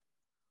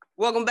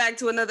Welcome back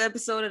to another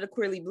episode of the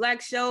Queerly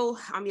Blax Show.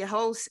 I'm your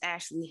host,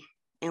 Ashley,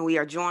 and we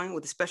are joined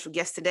with a special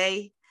guest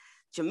today,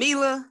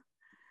 Jamila.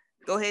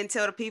 Go ahead and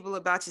tell the people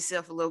about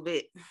yourself a little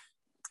bit.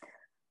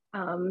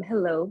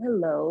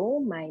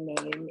 Hello. My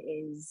name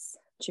is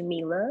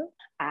Jamila.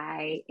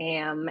 I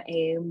am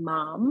a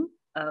mom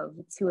of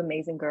two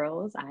amazing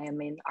girls. I am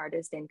an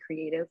artist and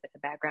creative with a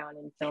background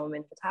in film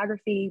and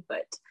photography,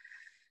 but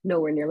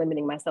nowhere near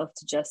limiting myself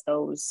to just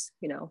those,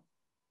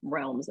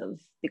 realms of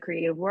the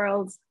creative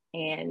world.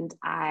 And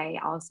I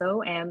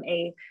also am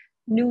a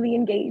newly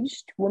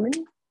engaged woman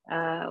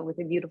with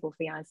a beautiful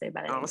fiance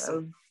by the name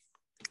of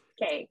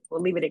Kay.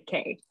 We'll leave it at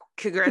Kay.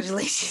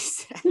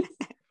 Congratulations.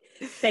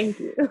 Thank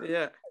you.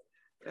 Yeah,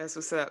 that's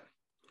what's up.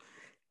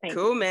 Thank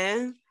cool, you.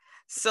 Man.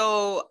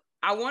 So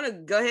I want to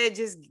go ahead,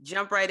 just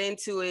jump right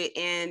into it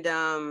and,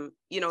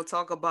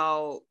 talk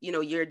about,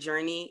 your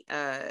journey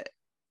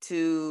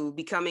to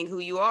becoming who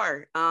you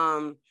are.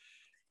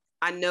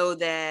 I know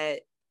that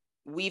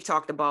we've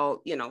talked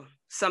about,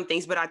 some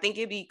things, but I think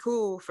it'd be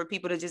cool for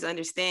people to just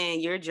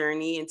understand your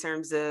journey in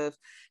terms of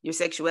your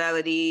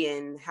sexuality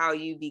and how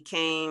you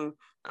became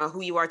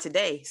who you are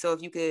today. So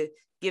if you could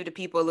give the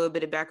people a little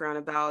bit of background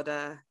about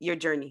your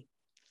journey.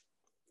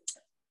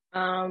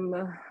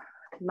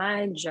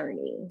 My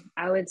journey,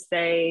 I would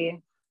say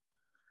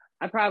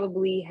I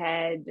probably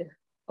had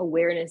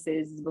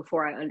awarenesses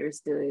before I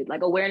understood,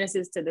 like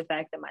awarenesses to the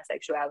fact that my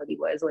sexuality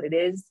was what it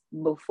is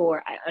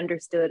before I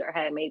understood or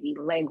had maybe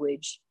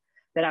language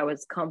that I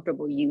was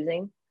comfortable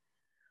using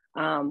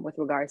with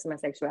regards to my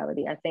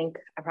sexuality. I think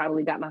I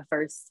probably got my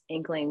first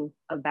inkling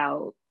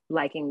about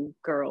liking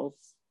girls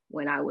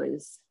when I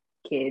was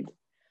a kid.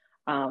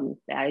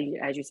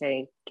 As you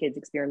say, kids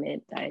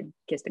experiment. I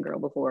kissed a girl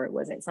before. It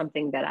wasn't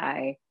something that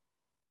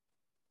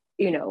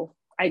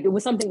it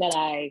was something that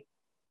I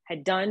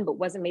had done, but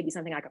wasn't maybe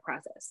something I could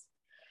process.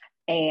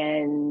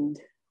 And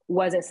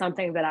wasn't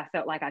something that I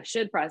felt like I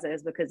should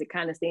process because it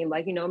kind of seemed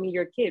like,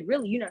 you're a kid.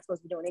 Really, you're not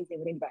supposed to be doing anything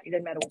with anybody. It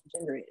doesn't matter what the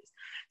gender is.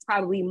 It's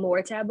probably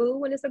more taboo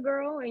when it's a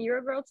girl and you're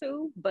a girl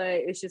too, but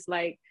it's just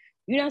like,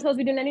 you're not supposed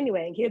to be doing that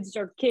anyway. And kids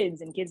are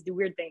kids and kids do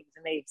weird things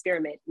and they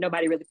experiment.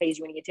 Nobody really pays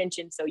you any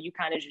attention. So you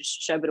kind of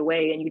just shove it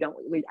away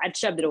and I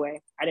shoved it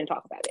away. I didn't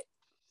talk about it.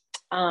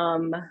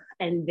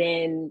 And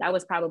then that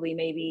was probably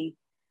maybe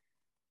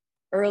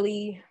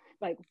early,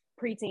 like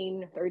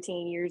preteen,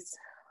 13 years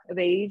of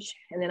age.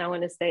 And then I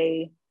want to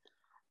say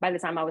by the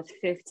time I was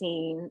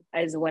 15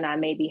 is when I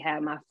maybe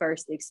had my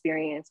first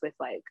experience with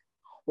like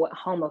what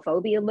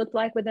homophobia looked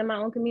like within my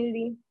own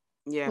community.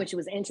 Yeah. Which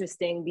was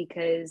interesting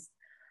because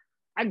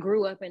I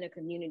grew up in a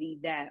community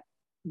that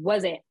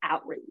wasn't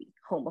outwardly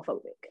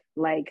homophobic.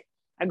 Like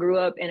I grew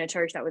up in a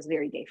church that was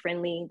very gay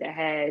friendly, that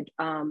had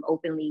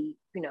openly,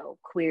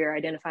 queer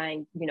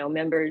identifying,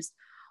 members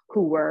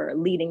who were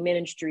leading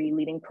ministry,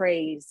 leading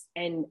praise,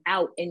 and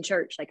out in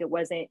church. Like it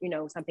wasn't,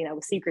 something that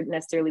was secret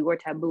necessarily or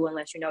taboo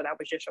unless, that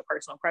was just your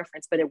personal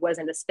preference, but it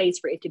wasn't a space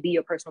for it to be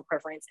your personal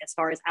preference as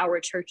far as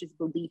our church's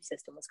belief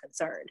system was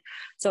concerned.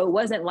 So it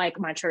wasn't like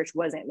my church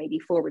wasn't maybe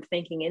forward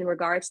thinking in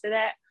regards to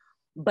that,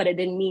 but it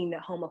didn't mean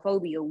that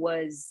homophobia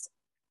was,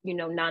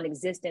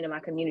 non-existent in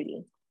my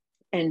community.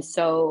 And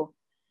so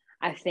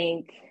I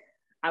think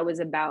I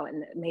was about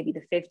in maybe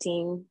the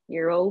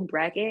 15-year-old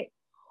bracket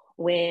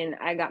when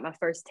I got my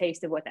first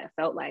taste of what that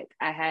felt like.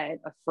 I had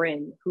a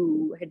friend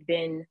who had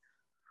been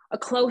a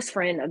close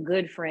friend, a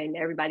good friend.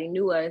 Everybody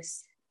knew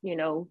us,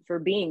 for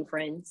being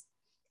friends,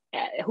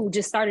 who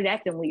just started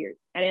acting weird.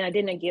 And I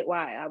didn't get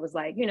why. I was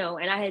like, and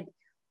I had,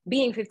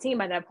 being 15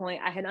 by that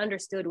point, I had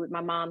understood what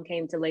my mom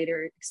came to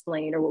later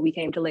explain, or what we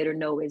came to later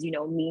know is,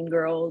 mean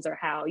girls, or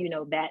how,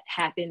 that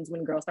happens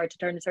when girls start to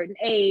turn a certain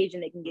age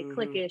and they can get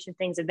cliquish and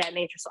things of that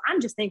nature. So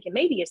I'm just thinking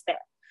maybe it's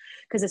that.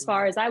 Because as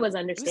far as I was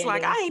understanding, it's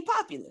like I ain't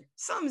popular.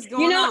 Something's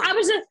going on. I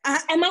was just,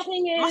 and my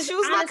thing is, my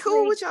shoes not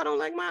cool. Which y'all don't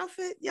like my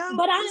outfit, y'all.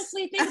 But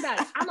honestly, think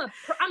about it.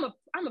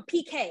 I'm a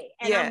PK,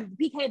 and I'm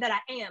the PK that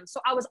I am. So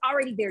I was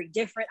already very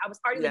different. I was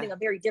already living a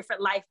very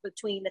different life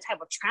between the type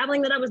of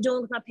traveling that I was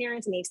doing with my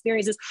parents and the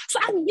experiences. So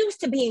I'm used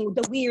to being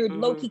the weird,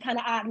 low-key kind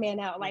of odd man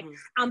out. Like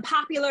I'm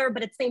popular,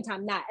 but at the same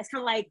time not. It's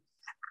kind of like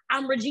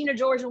I'm Regina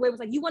George in a way. It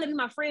was like, you want to be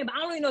my friend, but I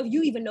don't even know if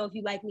you even know if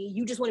you like me.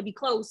 You just want to be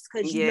close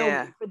because you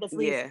know me for this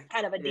reason,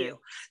 kind of a deal.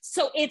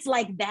 So it's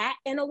like that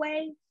in a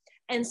way.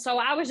 And so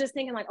I was just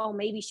thinking like, oh,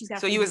 maybe she's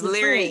got. So you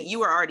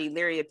were already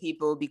leery of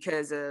people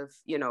because of,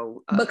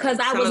 because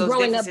I was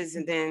growing up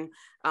and then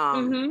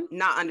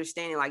not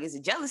understanding, like, is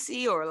it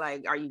jealousy or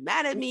like, are you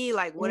mad at me?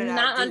 Like, what did I do?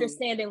 Not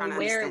understanding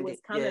where it was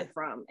coming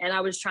from. And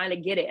I was trying to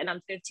get it. And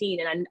I'm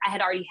 15 and I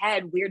had already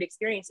had weird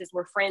experiences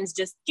where friends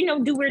just,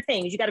 do weird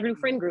things. You got a new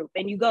friend group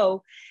and you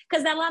go,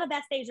 because a lot of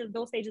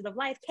those stages of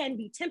life can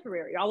be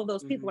temporary. All of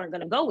those people aren't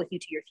going to go with you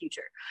to your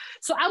future.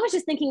 So I was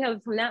just thinking of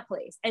it from that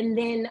place. And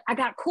then I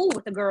got cool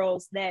with the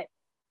girls that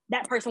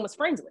person was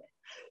friends with.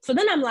 So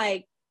then I'm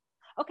like,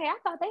 okay, I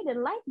thought they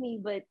didn't like me,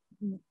 but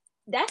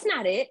that's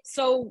not it.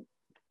 So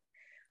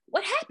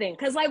what happened?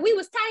 Because like we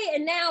was tight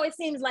and now it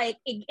seems like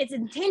it's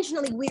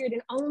intentionally weird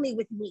and only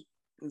with me.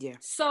 Yeah.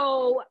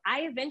 So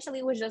I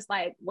eventually was just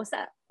like, what's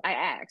up? I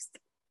asked,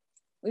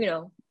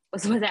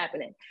 what's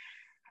happening?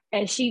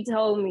 And she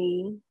told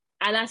me,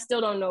 and I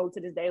still don't know to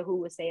this day who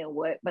was saying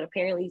what, but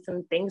apparently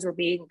some things were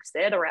being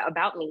said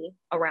about me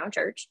around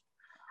church,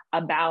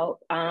 about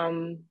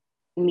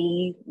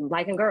me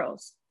liking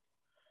girls.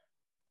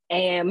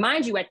 And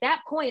mind you, at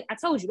that point, I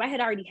told you I had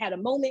already had a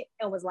moment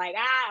and was like,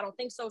 I don't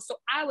think so. So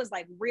I was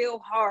like real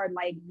hard,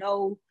 like,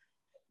 no,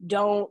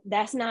 don't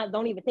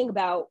even think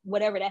about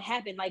whatever that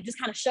happened. Like, just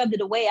kind of shoved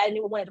it away. I didn't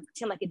even want to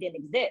pretend like it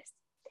didn't exist.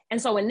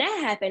 And so when that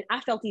happened,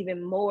 I felt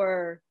even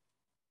more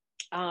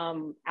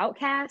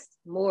outcast,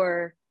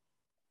 more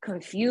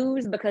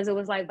confused, because it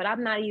was like, but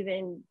I'm not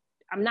even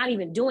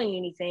doing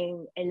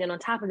anything. And then on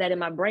top of that, in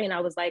my brain,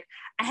 I was like,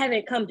 I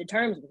haven't come to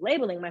terms with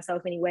labeling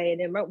myself anyway.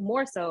 And then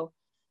more so,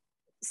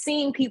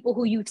 seeing people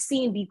who you've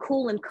seen be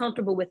cool and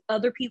comfortable with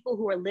other people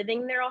who are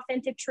living their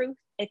authentic truth,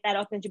 if that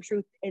authentic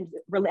truth,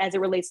 as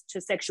it relates to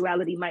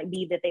sexuality, might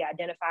be that they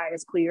identify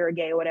as queer or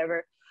gay or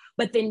whatever,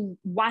 but then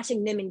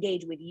watching them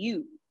engage with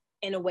you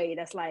in a way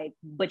that's like,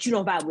 but you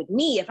don't vibe with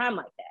me if I'm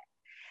like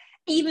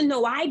that, even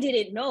though I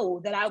didn't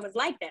know that I was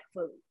like that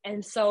fully.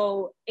 And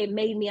so it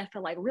made me, I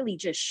feel like, really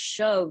just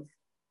shove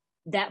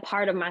that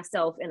part of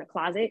myself in a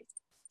closet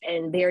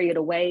and bury it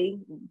away,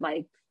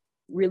 like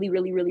really,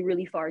 really, really,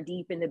 really far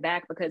deep in the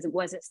back, because it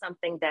wasn't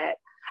something that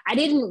I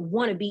didn't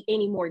want to be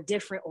any more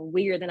different or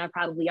weird than I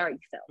probably already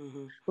felt.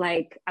 Mm-hmm.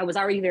 Like, I was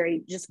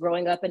already just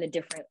growing up in a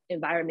different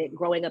environment,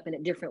 growing up in a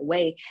different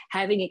way,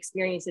 having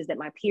experiences that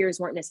my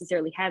peers weren't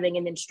necessarily having,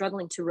 and then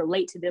struggling to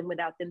relate to them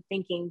without them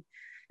thinking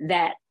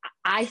that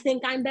I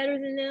think I'm better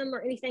than them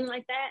or anything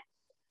like that.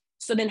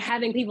 So then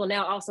having people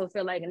now also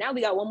feel like, and now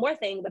we got one more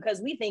thing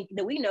because we think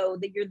that we know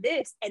that you're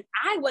this. And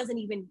I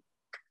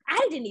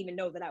didn't even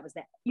know that I was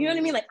that. You know what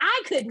I mean? Like,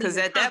 I couldn't. Because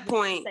at that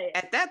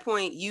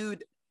point,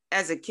 you'd,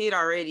 as a kid,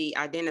 already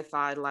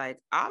identified, like,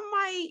 I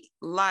might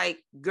like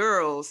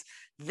girls.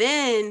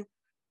 Then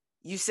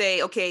you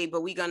say, okay,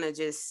 but we're gonna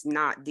just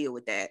not deal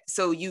with that.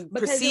 So you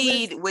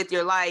proceed with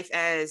your life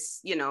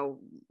as,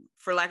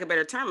 for lack of a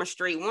better term, a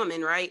straight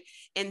woman, right?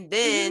 And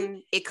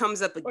then it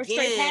comes up again. Or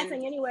straight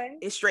passing anyway.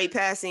 It's straight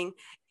passing.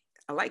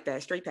 I like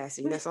that, straight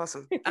passing. That's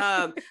awesome.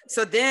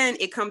 So then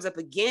it comes up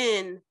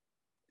again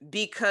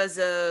because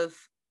of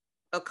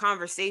a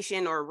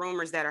conversation or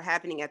rumors that are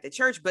happening at the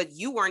church, but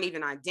you weren't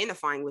even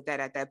identifying with that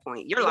at that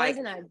point. You're like,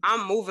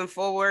 I'm moving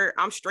forward.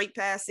 I'm straight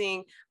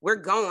passing. We're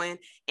going.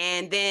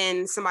 And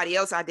then somebody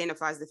else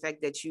identifies the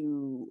fact that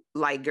you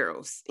like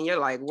girls. And you're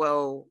like,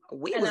 well,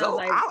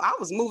 I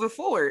was moving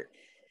forward.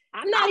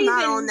 I'm not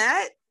on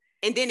that.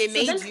 And then it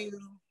made you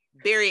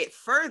bury it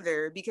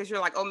further because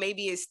you're like, oh,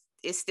 maybe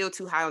it's still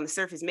too high on the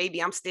surface.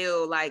 Maybe I'm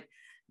still like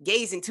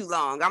gazing too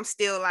long. I'm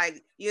still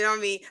like, you know what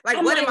I mean?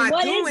 Like, what am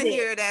I doing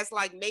here that's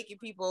like making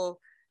people,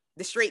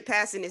 the straight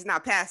passing is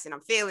not passing.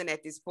 I'm failing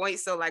at this point.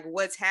 So like,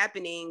 what's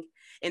happening?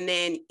 And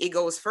then it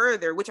goes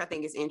further, which I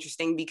think is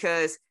interesting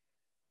because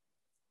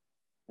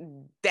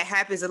that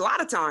happens a lot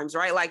of times,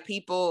 right? Like,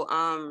 people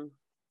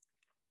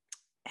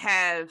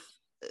have,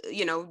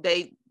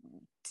 they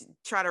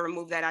try to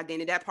remove that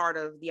identity, that part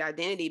of the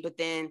identity, but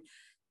then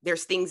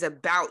there's things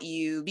about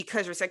you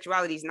because your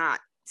sexuality is not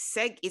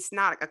it's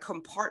not a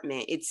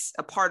compartment, it's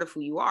a part of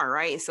who you are,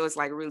 right? And so it's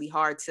like really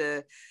hard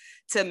to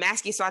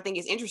mask it. So I think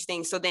it's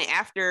interesting. So then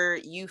after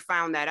you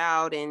found that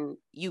out and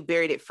you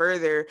buried it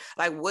further,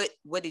 like what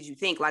did you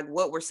think? Like,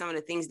 what were some of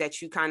the things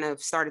that you kind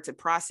of started to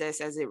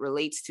process as it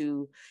relates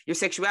to your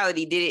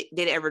sexuality? Did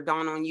it ever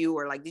dawn on you,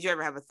 or like, did you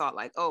ever have a thought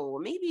like, oh,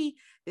 well, maybe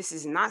this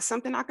is not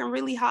something I can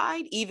really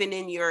hide, even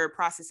in your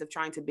process of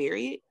trying to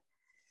bury it?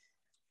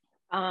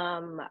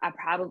 I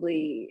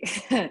probably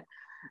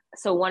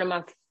so one of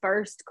my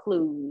first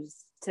clues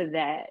to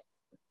that,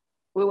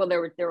 well,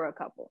 there were a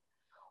couple.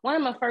 One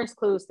of my first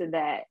clues to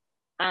that,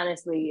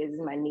 honestly, is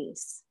my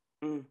niece.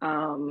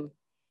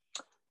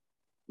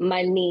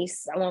 My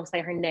niece, I won't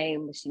say her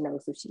name, but she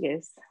knows who she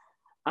is.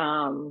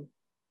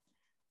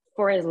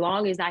 For as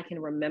long as I can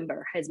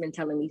remember, has been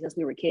telling me since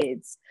we were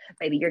kids,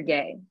 baby, you're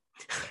gay.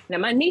 Now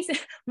my niece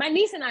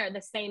and I are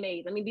the same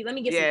age. Let me give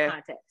some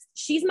context.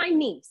 She's my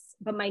niece,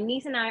 but my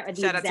niece and I are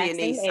the exact same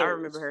age. I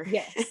remember her.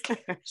 Yes,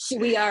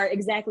 we are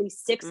exactly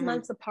 6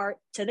 months apart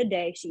to the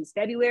day. She's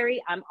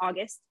February, I'm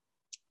August,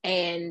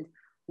 and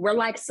we're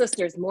like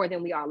sisters more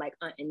than we are like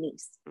aunt and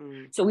niece.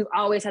 So we've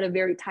always had a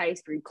very tight,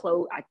 very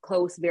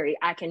close, very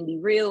I can be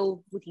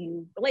real with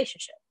you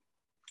relationship.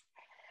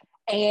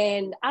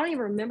 And I don't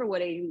even remember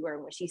what age we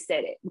were when she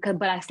said it,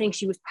 but I think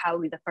she was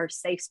probably the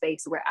first safe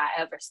space where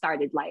I ever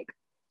started, like,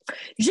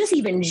 just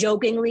even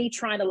jokingly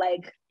trying to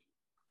like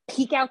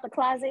peek out the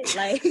closet,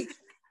 like, hey,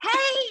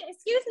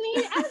 excuse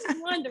me, I was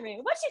just wondering,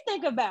 what you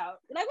think about?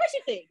 Like, what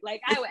you think?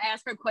 Like, I would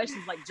ask her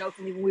questions like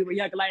jokingly when we were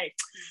younger, like,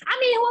 I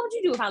mean, what would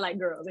you do if I like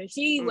girls? And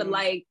she would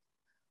like,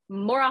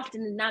 more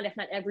often than not, if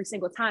not every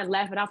single time,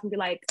 laugh it off and be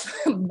like,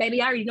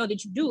 baby, I already know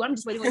that you do. I'm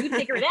just waiting on you to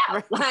figure it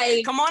out.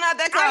 Like, come on out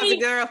that closet,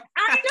 girl.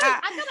 I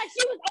feel like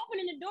she was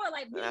opening the door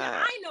like,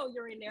 I know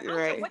you're in there. I don't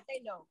care what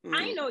they know.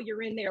 I know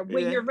you're in there.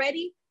 When you're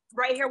ready,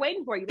 right here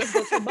waiting for you. Let's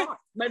go to the bar.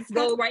 Let's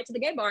go right to the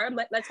gay bar.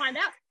 Let's find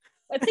out.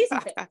 Let's see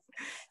something.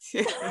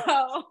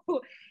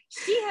 So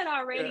she had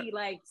already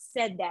like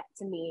said that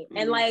to me,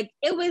 and like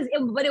it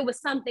was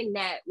something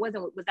that was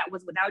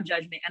without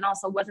judgment, and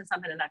also wasn't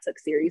something that I took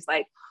serious.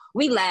 Like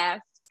we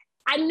laughed.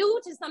 I knew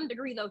to some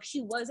degree though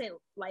she wasn't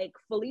like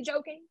fully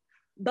joking,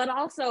 but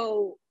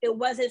also it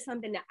wasn't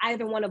something that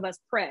either one of us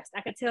pressed.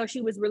 I could tell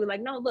she was really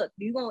like, no, look,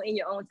 you go in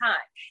your own time.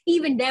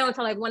 Even down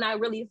to like when I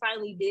really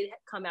finally did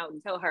come out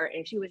and tell her,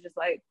 and she was just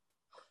like,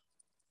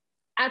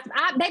 baby, I've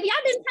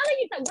been telling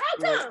you, so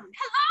welcome,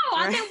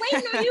 hello, I've been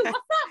waiting on you. What's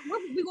up?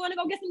 We going to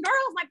go get some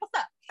girls? Like, what's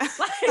up?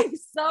 Like,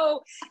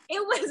 so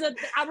it was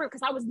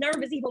because I was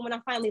nervous even when I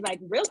finally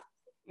like realized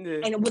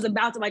it, and it was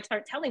about to like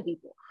start telling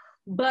people.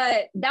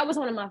 But that was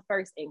one of my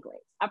first inklings.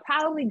 I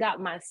probably got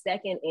my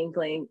second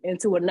inkling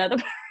into another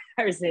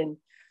person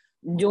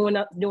doing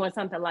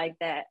something like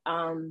that.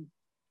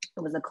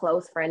 It was a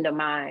close friend of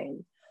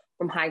mine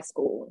from high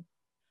school.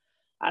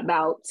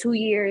 About 2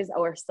 years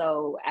or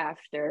so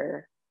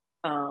after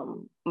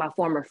my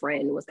former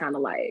friend was kind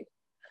of like,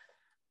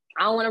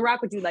 I don't want to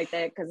rock with you like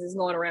that because it's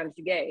going around that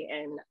you're gay,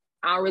 and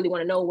I don't really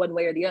want to know one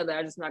way or the other.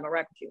 I'm just not gonna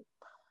rock with you.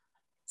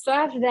 So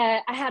after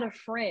that, I had a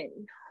friend,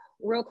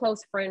 real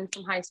close friend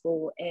from high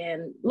school,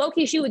 and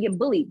low-key she would get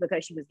bullied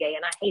because she was gay,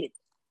 and I hated it.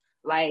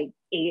 Like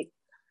it.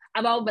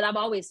 I've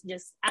always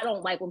just, I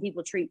don't like when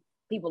people treat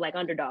people like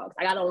underdogs.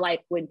 Like I don't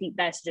like when people,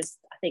 that's just,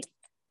 I think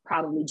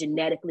probably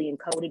genetically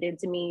encoded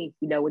into me,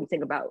 you know, when you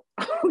think about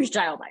whose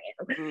child I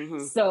am.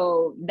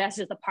 So that's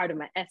just a part of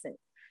my essence.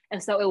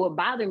 And so it would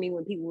bother me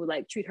when people would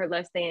like treat her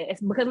less than.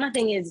 It's because my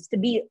thing is to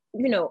be,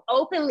 you know,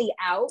 openly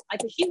out.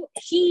 Like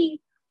she,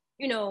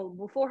 you know,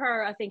 before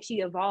her, I think she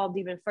evolved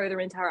even further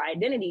into her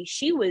identity.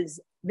 She was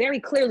very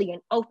clearly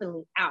and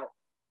openly out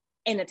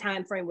in a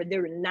time frame where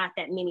there were not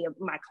that many of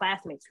my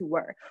classmates who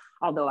were.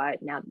 Although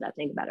now that I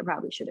think about it,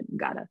 probably should have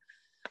got a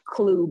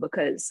clue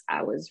because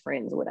I was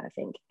friends with, I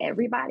think,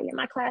 everybody in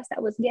my class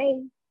that was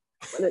gay,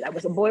 whether that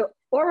was a boy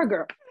or a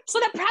girl. So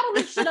that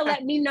probably should have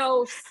let me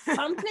know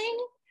something.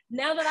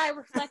 Now that I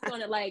reflect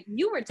on it, like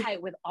you were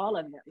tight with all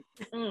of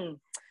them.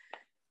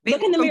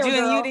 Look in the mirror,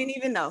 girl. You didn't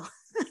even know.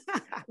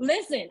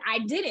 Listen, I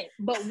didn't,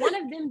 but one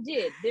of them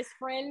did. This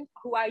friend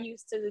who I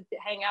used to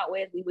hang out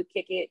with, we would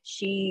kick it.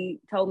 She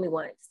told me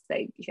once,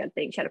 like she had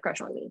a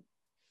crush on me,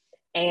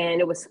 and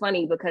it was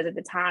funny because at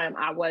the time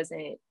I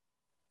wasn't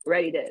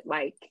ready to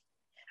like.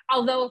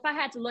 Although if I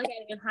had to look at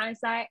it in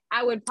hindsight,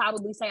 I would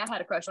probably say I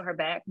had a crush on her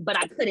back, but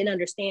I couldn't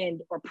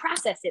understand or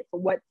process it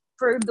for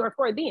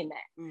it being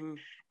that.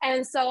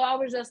 And so I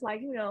was just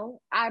like, you know,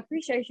 I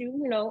appreciate you.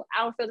 You know,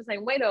 I don't feel the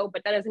same way though,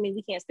 but that doesn't mean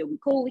we can't still be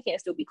cool. We can't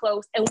still be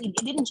close. And it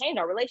didn't change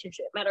our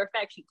relationship. Matter of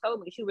fact, she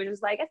told me, she was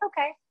just like, it's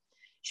okay.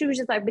 She was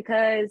just like,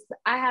 because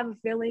I have a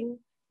feeling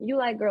you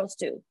like girls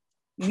too.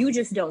 You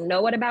just don't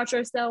know it about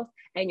yourself,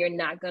 and you're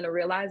not going to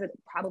realize it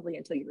probably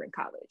until you're in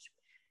college.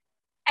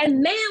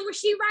 And man, was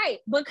she right,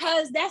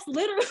 because that's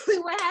literally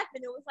what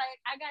happened. It was like,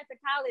 I got to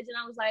college and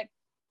I was like,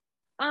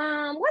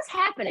 what's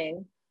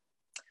happening?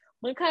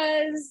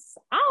 Because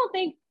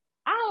I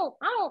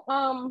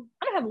don't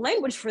have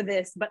language for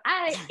this, but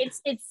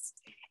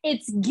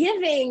it's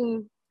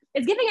giving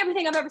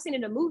everything I've ever seen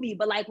in a movie,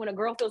 but like when a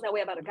girl feels that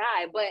way about a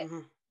guy, but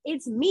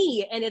it's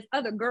me and it's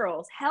other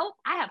girls. Help,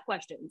 I have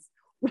questions.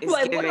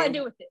 Like, what do I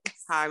do with this?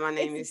 Hi, my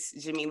name is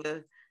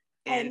Jamila.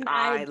 And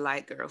I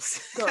like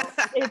girls.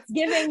 It's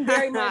giving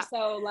very much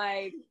so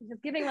like, it's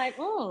giving like,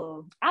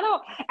 I'm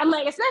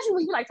like, especially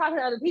when you like talking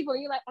to other people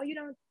and you're like, oh, you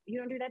don't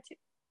do that too.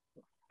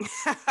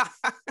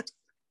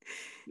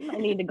 You might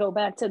need to go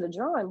back to the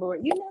drawing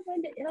board.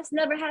 That's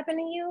never happened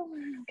to you.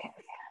 Okay.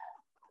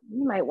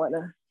 You might want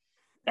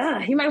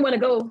to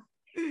go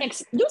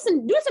do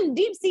some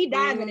deep sea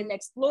diving and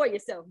explore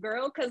yourself,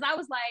 girl. Cause I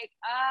was like,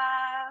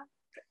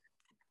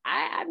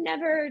 I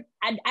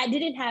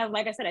didn't have,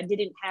 like I said, I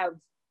didn't have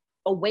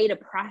a way to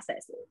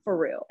process it for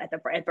real at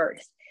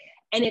first.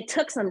 And it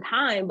took some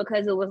time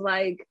because it was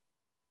like,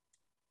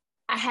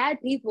 I had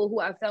people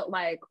who I felt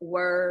like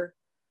were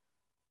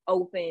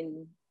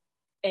open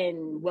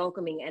and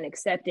welcoming and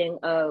accepting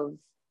of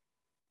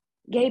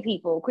gay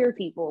people, queer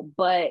people,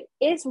 but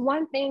it's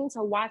one thing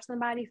to watch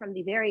somebody from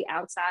the very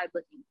outside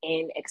looking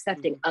in,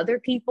 accepting other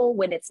people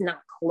when it's not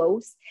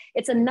close.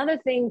 It's another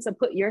thing to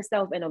put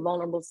yourself in a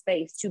vulnerable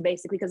space to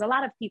basically, because a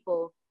lot of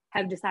people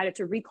have decided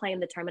to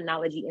reclaim the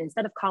terminology, and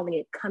instead of calling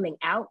it coming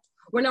out,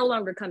 we're no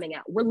longer coming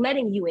out. We're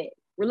letting you in.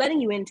 We're letting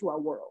you into our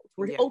world.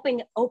 We're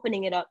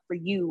opening it up for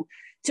you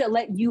to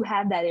let you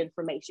have that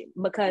information,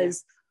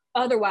 because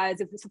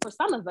otherwise, for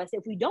some of us,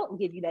 if we don't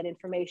give you that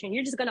information,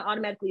 you're just going to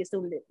automatically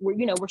assume that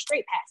we're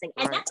straight passing.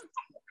 And that's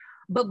okay.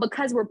 But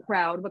because we're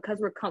proud, because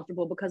we're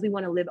comfortable, because we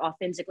want to live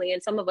authentically,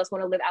 and some of us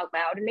want to live out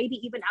loud, and maybe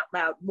even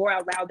more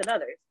out loud than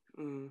others,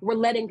 we're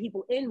letting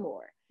people in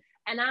more.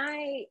 And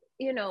I,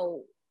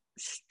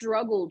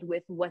 struggled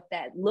with what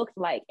that looked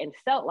like and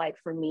felt like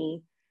for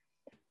me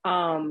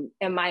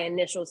in my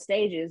initial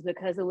stages,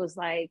 because it was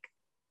like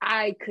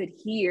I would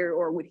hear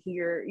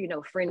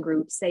friend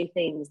groups say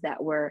things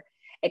that were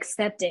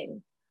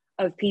accepting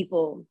of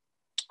people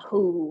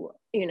who,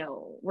 you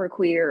know, were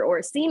queer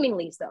or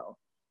seemingly so,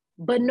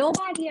 but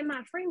nobody in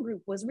my friend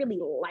group was really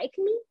like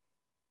me.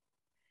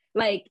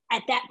 Like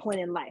at that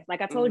point in life,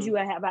 like I told you,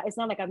 it's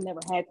not like I've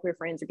never had queer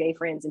friends or gay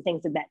friends and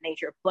things of that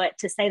nature, but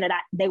to say that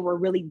they were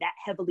really that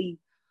heavily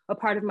a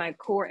part of my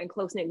core and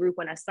close-knit group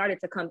when I started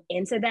to come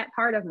into that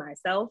part of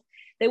myself,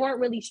 they weren't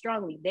really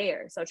strongly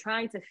there. So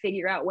trying to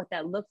figure out what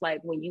that looked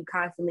like when you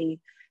constantly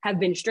have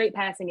been straight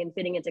passing and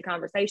fitting into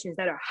conversations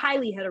that are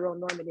highly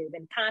heteronormative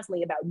and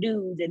constantly about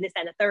dudes and this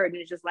and the third,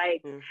 and it's just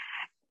like,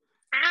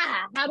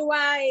 how do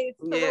I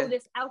throw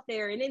this out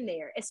there and in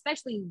there?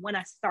 Especially when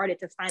I started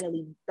to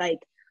finally like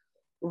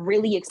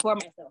really explore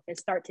myself and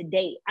start to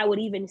date, I would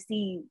even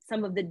see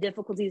some of the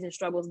difficulties and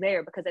struggles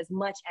there, because as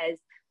much as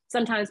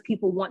sometimes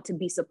people want to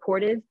be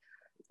supportive,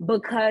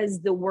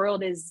 because the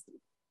world is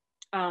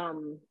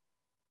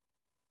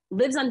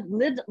lives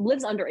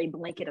under a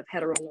blanket of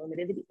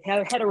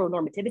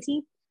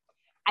heteronormativity,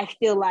 I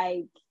feel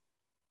like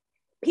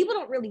people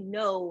don't really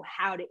know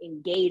how to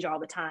engage all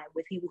the time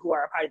with people who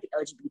are a part of the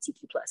LGBTQ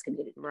plus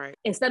community. Right.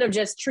 Instead of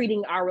just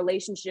treating our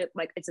relationship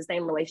like it's the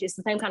same relationship, it's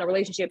the same kind of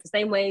relationship, the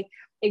same way.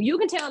 If you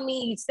can tell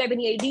me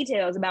 78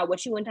 details about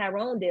what you and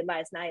Tyrone did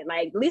last night,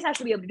 like at least I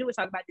should be able to do is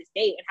talk about this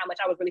date and how much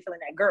I was really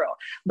feeling that girl.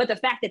 But the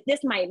fact that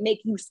this might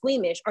make you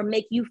squeamish or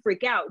make you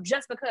freak out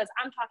just because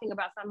I'm talking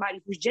about somebody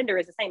whose gender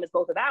is the same as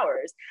both of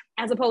ours,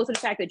 as opposed to the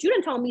fact that you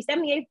done told me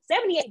 78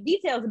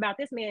 details about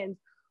this man's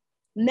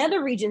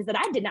nether regions that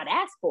I did not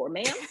ask for,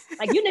 ma'am.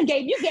 Like you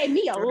gave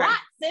me a lot,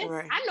 sis.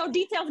 Right. I know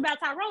details about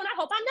Tyrone. I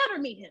hope I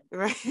never meet him.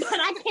 Right. But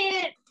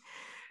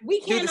we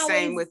can't do the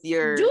same with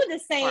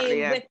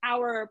with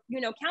our,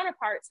 you know,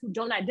 counterparts who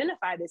don't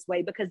identify this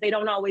way, because they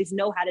don't always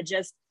know how to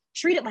just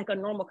treat it like a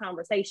normal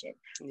conversation.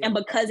 Yeah. And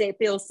because it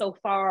feels so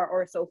far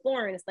or so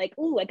foreign, it's like,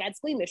 ooh, I got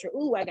squeamish, or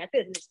ooh, I got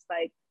this. And it's just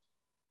like,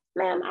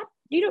 ma'am,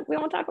 we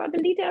don't talk about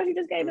the details you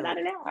just gave us out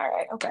of now. All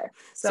right, okay.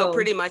 So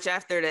pretty much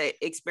after the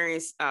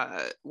experience,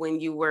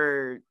 when you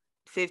were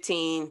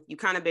 15, you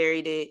kind of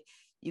buried it.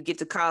 You get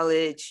to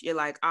college, you're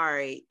like, all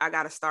right, I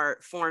got to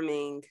start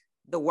forming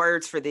the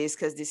words for this,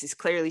 because this is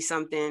clearly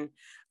something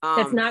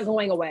that's not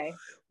going away.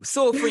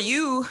 So for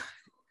you,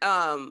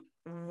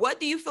 what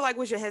do you feel like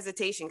was your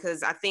hesitation?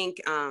 Because I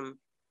think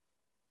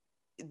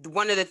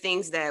one of the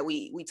things that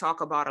we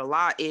talk about a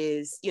lot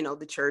is, you know,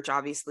 the church,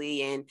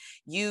 obviously, and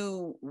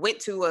you went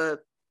to a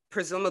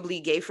presumably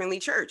gay friendly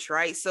church,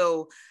 right?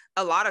 So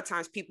a lot of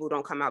times people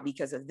don't come out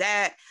because of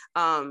that.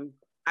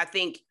 I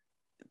think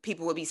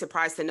people would be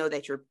surprised to know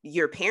that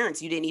your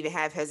parents, you didn't even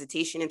have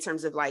hesitation in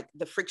terms of like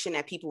the friction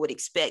that people would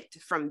expect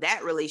from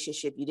that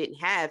relationship you didn't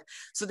have.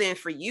 So then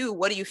for you,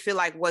 what do you feel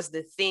like was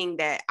the thing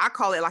that I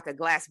call it like a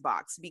glass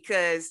box,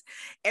 because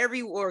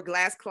or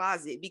glass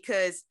closet,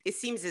 because it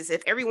seems as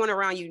if everyone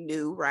around you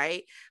knew,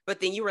 right? But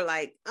then you were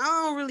like, I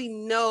don't really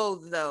know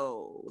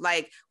though.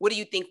 Like, what do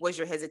you think was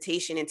your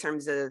hesitation in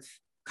terms of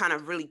kind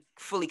of really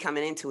fully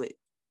coming into it?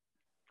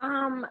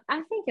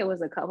 I think it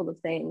was a couple of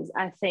things.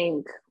 I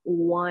think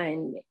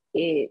one,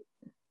 it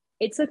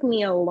took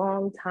me a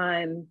long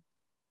time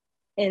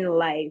in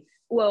life.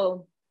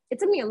 Well, it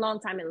took me a long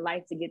time in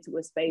life to get to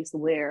a space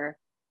where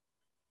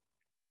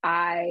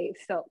I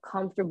felt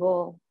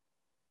comfortable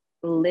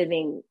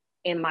living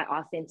in my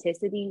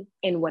authenticity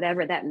and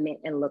whatever that meant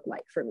and looked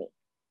like for me.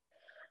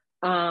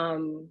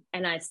 And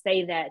I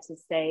say that to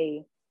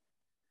say,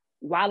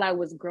 while I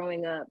was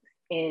growing up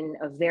in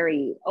a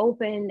very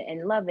open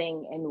and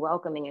loving and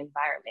welcoming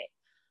environment,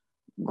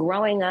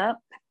 growing up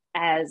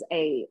as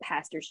a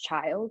pastor's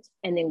child,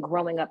 and then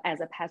growing up as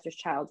a pastor's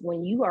child,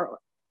 when you are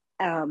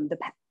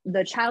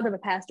the child of a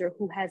pastor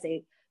who has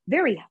a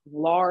very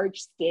large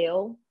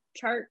scale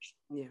church,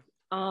 you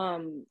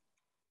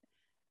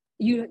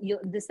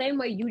the same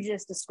way you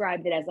just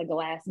described it as a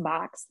glass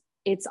box,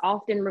 it's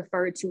often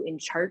referred to in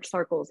church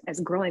circles as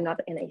growing up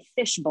in a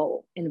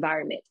fishbowl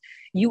environment.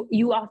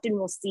 You often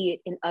will see it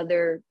in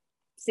other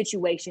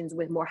situations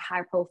with more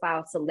high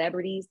profile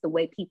celebrities, the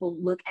way people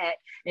look at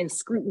and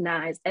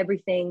scrutinize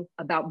everything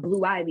about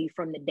Blue Ivy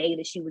from the day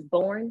that she was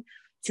born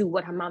to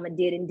what her mama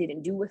did and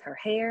didn't do with her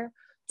hair,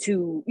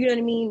 to, you know what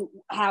I mean,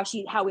 how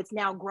it's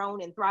now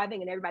grown and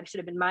thriving and everybody should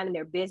have been minding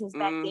their business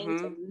back then,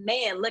 to,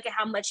 man, look at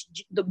how much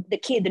the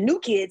new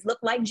kids look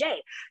like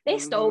Jay. They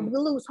stole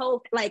Blue's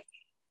whole, like,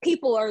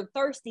 people are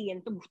thirsty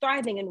and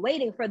thriving and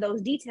waiting for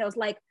those details.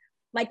 Let's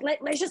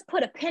just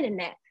put a pin in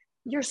that.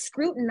 You're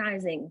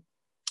scrutinizing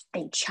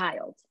a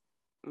child,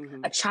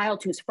 a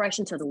child who's fresh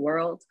into the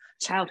world,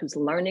 a child who's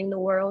learning the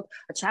world,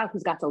 a child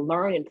who's got to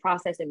learn and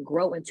process and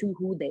grow into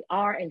who they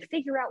are and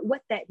figure out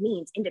what that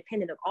means,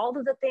 independent of all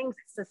of the things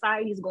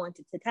society is going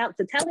to tell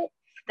it,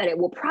 that it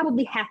will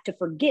probably have to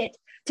forget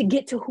to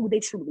get to who they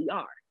truly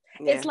are.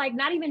 Yeah. It's like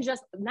not even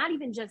just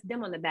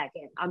them on the back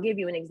end. I'll give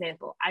you an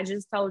example. I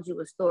just told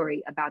you a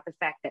story about the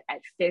fact that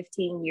at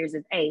 15 years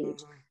of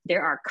age,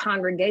 there are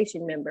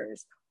congregation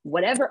members,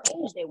 whatever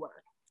age they were,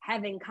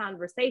 having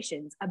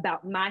conversations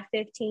about my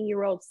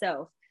 15-year-old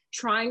self,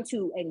 trying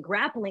to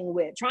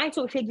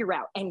figure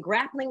out and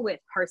grappling with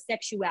her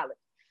sexuality,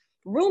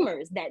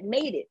 rumors that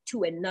made it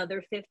to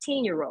another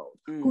 15-year-old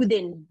who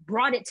then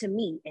brought it to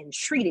me and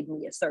treated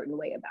me a certain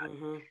way about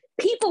it.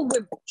 People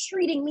were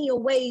treating me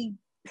away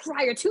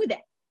prior to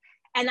that.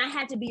 And I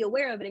had to be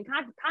aware of it and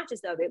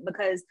conscious of it,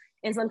 because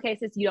in some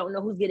cases you don't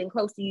know who's getting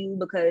close to you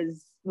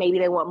because maybe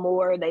they want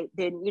more. They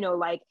didn't, you know,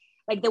 like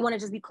they want to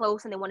just be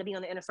close and they want to be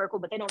on the inner circle,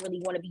 but they don't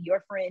really want to be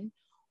your friend.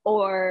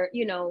 Or,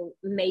 you know,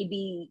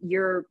 maybe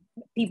your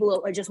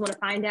people just want to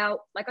find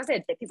out, like I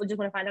said, that people just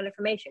want to find out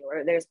information,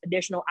 or there's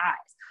additional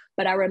eyes.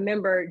 But I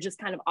remember just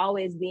kind of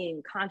always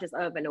being conscious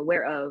of and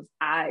aware of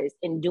eyes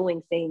and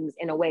doing things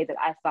in a way that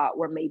I thought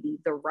were maybe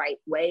the right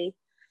way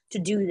to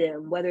do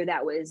them, whether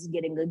that was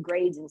getting good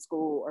grades in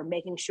school or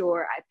making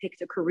sure I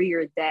picked a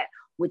career that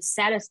would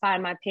satisfy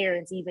my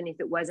parents, even if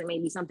it wasn't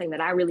maybe something that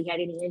I really had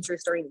any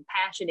interest or any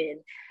passion in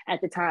at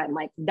the time.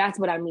 Like, that's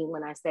what I mean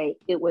when I say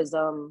it was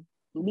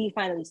me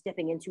finally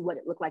stepping into what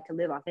it looked like to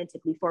live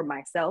authentically for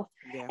myself.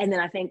 Yeah. And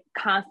then I think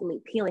constantly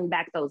peeling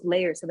back those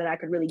layers so that I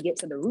could really get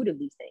to the root of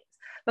these things.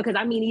 Because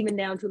I mean, even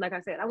down to, like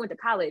I said, I went to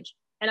college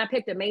and I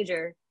picked a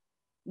major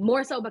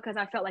more so because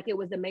I felt like it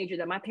was the major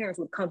that my parents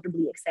would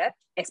comfortably accept,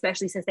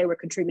 especially since they were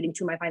contributing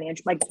to my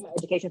financial, like my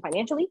education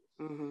financially,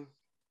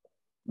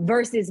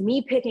 versus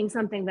me picking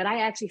something that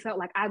I actually felt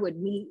like I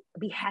would be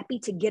happy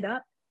to get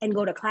up and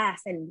go to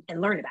class and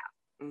learn about.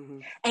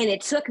 And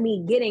it took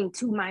me getting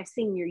to my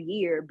senior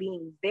year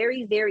being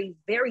very, very,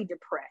 very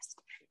depressed,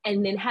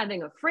 and then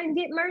having a friend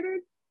get murdered.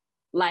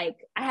 Like,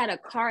 I had a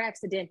car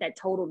accident that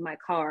totaled my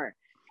car,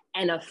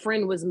 and a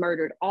friend was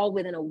murdered all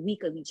within a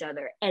week of each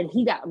other. And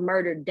he got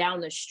murdered down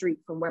the street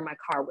from where my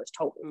car was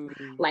totaled.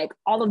 Like,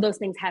 all of those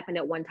things happened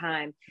at one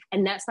time.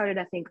 And that started,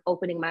 I think,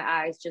 opening my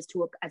eyes just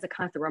to as a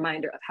constant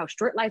reminder of how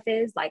short life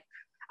is. Like,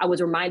 I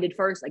was reminded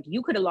first, like,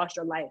 you could have lost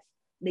your life.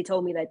 They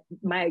told me that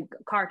my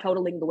car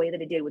totaling the way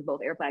that it did with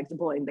both air flags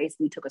deploying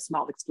basically took a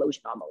small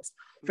explosion almost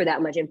for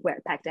that much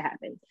impact to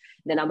happen.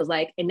 Then I was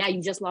like, and now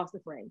you just lost a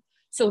friend.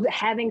 So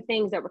having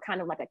things that were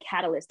kind of like a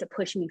catalyst to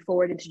push me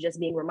forward into just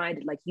being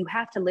reminded, like, you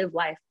have to live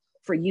life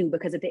for you,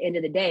 because at the end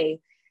of the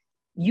day,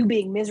 you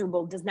being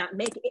miserable does not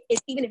make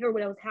it. Even if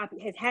everyone else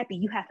is happy,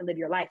 you have to live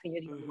your life, and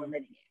you're the only one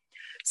living it.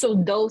 So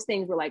those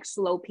things were like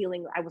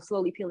I was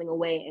slowly peeling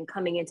away and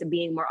coming into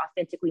being more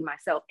authentically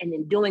myself. And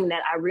in doing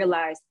that, I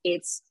realized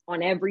it's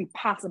on every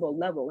possible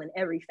level and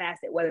every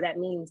facet, whether that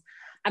means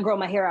I grow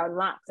my hair out in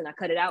locks and I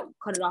cut it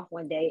off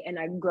one day and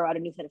I grow out a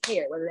new set of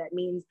hair, whether that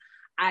means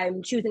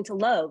I'm choosing to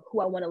love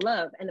who I want to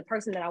love, and the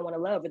person that I want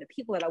to love, or the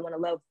people that I want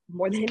to love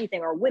more than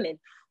anything, are women,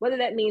 whether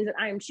that means that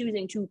I am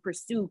choosing to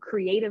pursue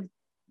creative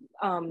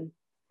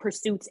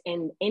pursuits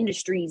and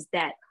industries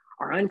that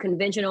are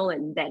unconventional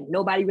and that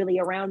nobody really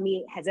around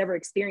me has ever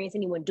experienced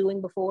anyone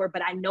doing before,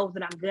 but I know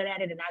that I'm good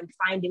at it and I'm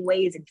finding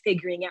ways and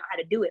figuring out how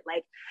to do it.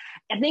 Like,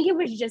 I think it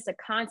was just a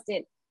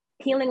constant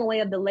peeling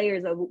away of the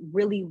layers of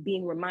really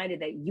being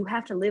reminded that you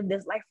have to live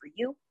this life for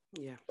you.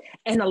 Yeah.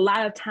 And a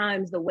lot of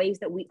times the ways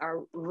that we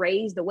are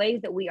raised, the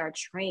ways that we are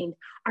trained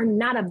are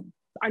not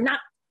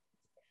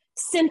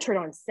centered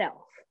on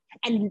self.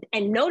 And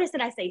notice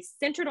that I say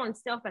centered on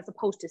self as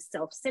opposed to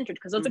self-centered,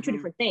 because those are two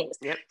different things.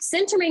 Yep.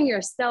 Centering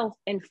yourself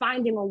and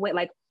finding a way,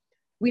 like,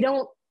 we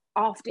don't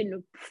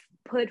often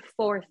put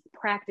forth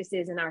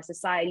practices in our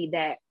society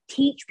that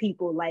teach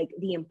people like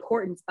the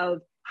importance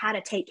of how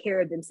to take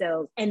care of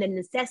themselves and the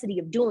necessity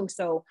of doing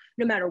so,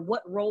 no matter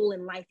what role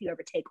in life you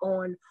ever take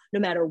on, no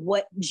matter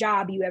what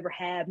job you ever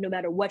have, no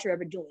matter what you're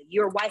ever doing.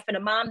 You're a wife and a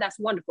mom, that's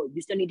wonderful.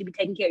 You still need to be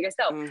taking care of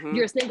yourself.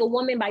 You're a single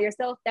woman by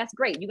yourself, that's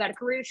great. You got a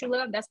career that you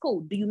love, that's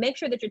cool. Do you make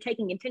sure that you're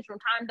taking intentional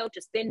time, though,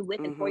 to spend with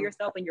and for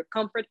yourself and your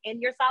comfort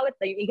in your solitude?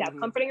 So you got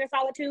comfort in your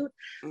solitude?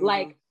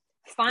 Like,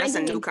 finding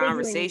that's a new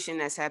conversation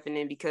that's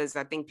happening, because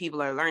I think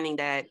people are learning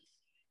that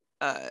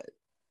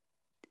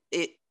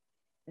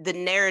the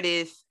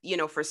narrative, you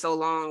know, for so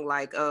long,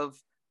 like, of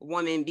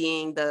woman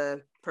being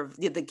the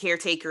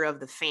caretaker of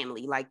the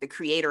family, like the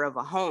creator of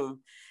a home,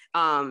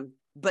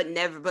 but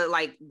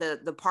like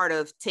the part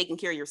of taking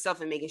care of yourself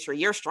and making sure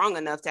you're strong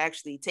enough to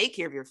actually take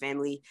care of your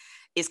family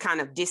is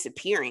kind of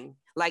disappearing.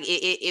 Like,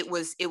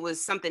 it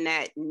was something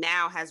that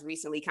now has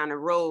recently kind of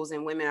rose,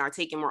 and women are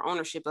taking more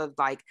ownership of,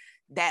 like,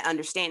 that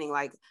understanding,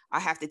 like, I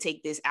have to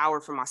take this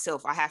hour for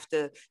myself. I have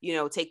to, you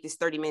know, take this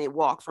 30-minute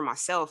walk for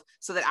myself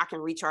so that I can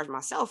recharge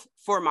myself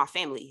for my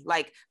family,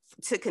 like,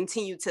 to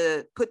continue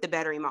to put the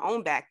battery in my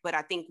own back. But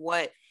I think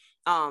what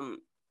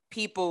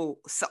people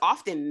so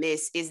often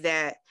miss is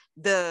that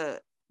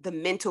the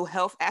mental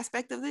health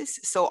aspect of this.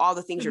 So all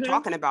the things you're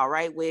talking about,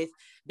 right, with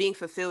being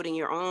fulfilled in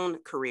your own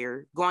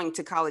career, going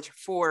to college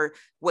for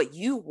what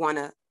you want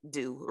to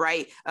do,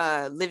 right?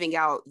 Living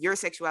out your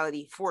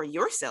sexuality for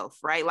yourself,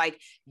 right? Like,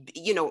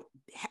 you know,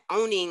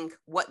 owning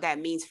what that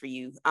means for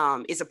you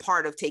is a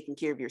part of taking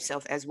care of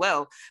yourself as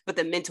well. But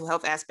the mental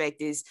health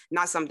aspect is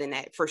not something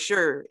that for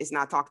sure is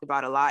not talked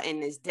about a lot,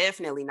 and is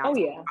definitely not talked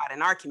about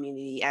in our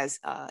community as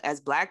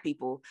Black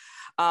people.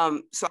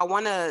 So I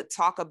want to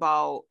talk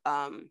about,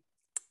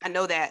 I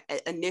know that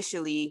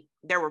initially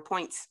there were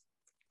points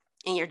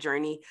in your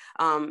journey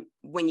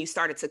when you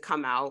started to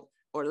come out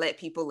or let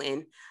people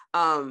in,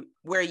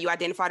 where you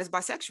identified as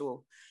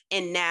bisexual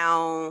and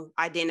now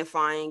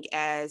identifying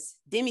as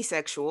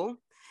demisexual.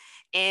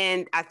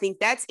 And I think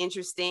that's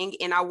interesting.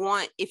 And I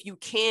want, if you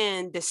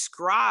can,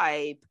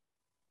 describe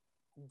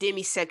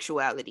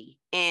demisexuality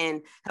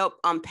and help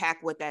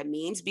unpack what that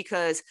means,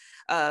 because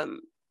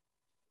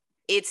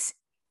it's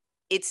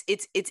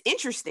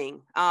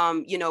interesting,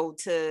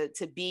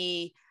 to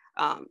be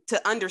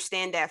to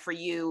understand that for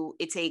you,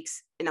 it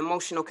takes an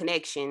emotional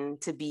connection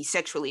to be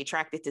sexually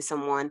attracted to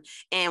someone,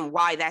 and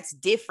why that's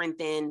different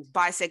than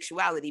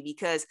bisexuality.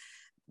 Because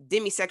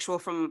demisexual,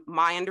 from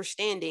my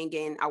understanding,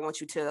 and I want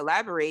you to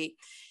elaborate,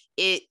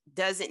 it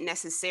doesn't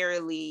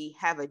necessarily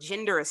have a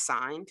gender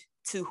assigned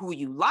to who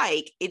you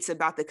like. It's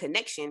about the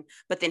connection.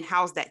 But then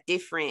how's that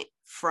different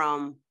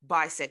from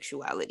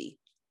bisexuality?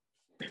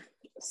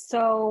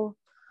 So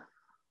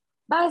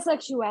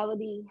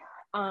bisexuality,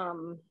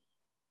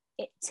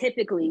 it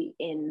typically,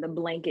 in the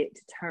blanket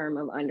term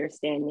of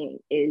understanding,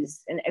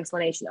 is an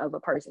explanation of a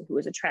person who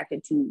is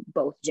attracted to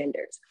both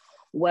genders,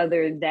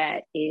 whether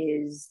that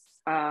is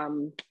a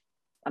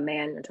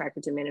man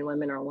attracted to men and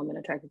women, or a woman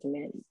attracted to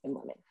men and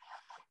women.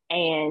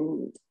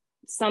 And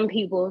some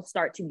people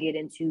start to get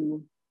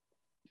into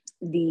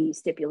the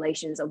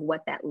stipulations of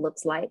what that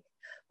looks like,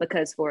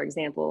 because, for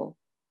example,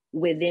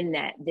 within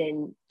that,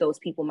 then those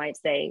people might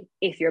say,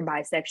 if you're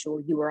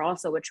bisexual, you are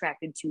also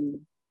attracted to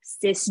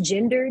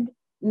cisgendered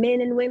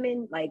men and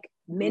women, like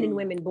men and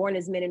women born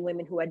as men and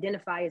women who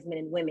identify as men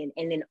and women,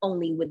 and then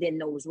only within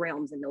those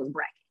realms and those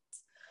brackets.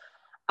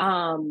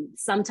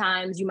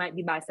 Sometimes you might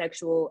be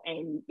bisexual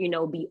and,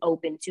 be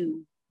open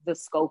to the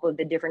scope of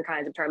the different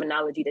kinds of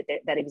terminology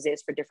that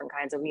exists for different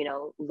kinds of,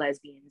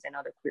 lesbians and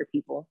other queer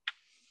people.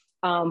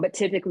 But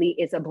typically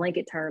it's a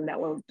blanket term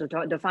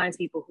that defines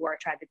people who are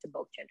attracted to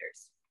both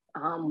genders.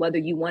 Whether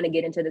you want to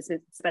get into the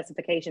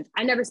specifications,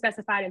 I never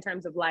specified in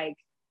terms of like,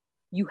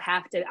 you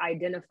have to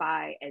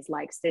identify as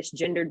like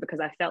cisgendered, because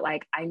I felt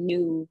like I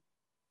knew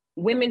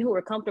women who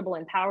were comfortable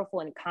and powerful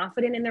and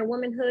confident in their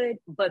womanhood,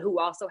 but who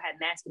also had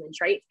masculine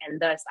traits,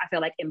 and thus I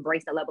feel like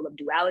embraced a level of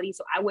duality.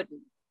 So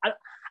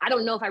I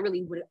don't know if I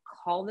really would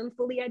call them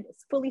fully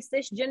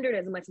cisgendered,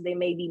 as much as they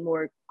may be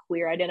more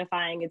queer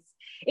identifying.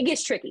 It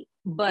gets tricky,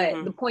 but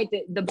the point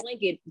that the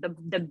blanket,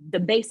 the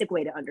basic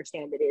way to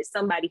understand it is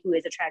somebody who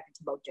is attracted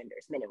to both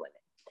genders, men and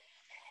women.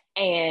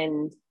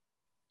 And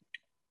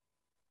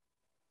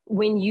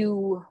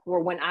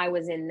when I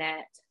was in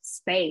that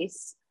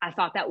space, I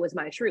thought that was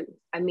my truth.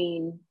 I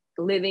mean,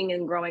 living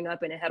and growing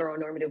up in a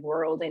heteronormative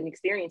world and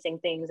experiencing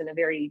things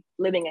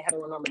living a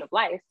heteronormative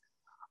life,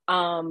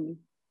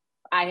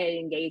 I had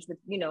engaged with,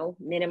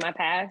 men in my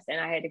past,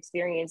 and I had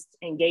experienced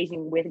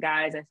engaging with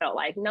guys and felt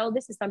like, no,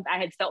 this is something. I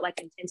had felt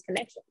like intense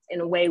connections in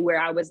a way where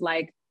I was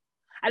like,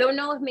 I don't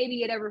know if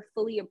maybe it ever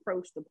fully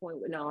approached the point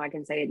I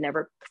can say it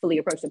never fully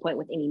approached the point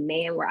with any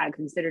man where I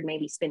considered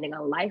maybe spending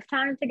a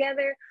lifetime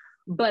together,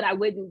 but I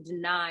wouldn't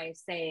deny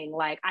saying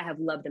like, I have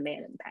loved a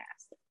man in the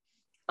past.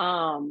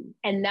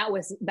 And that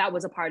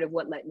was a part of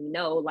what let me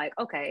know, like,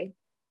 okay,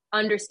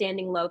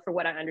 understanding love for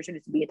what I understood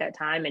it to be at that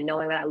time, and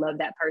knowing that I love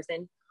that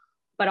person,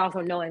 but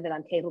also knowing that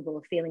I'm capable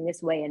of feeling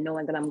this way, and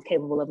knowing that I'm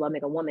capable of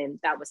loving a woman.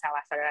 That was how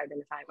I started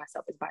identifying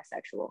myself as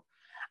bisexual.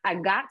 I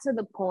got to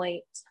the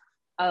point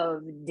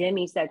of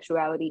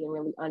demisexuality and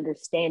really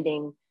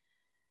understanding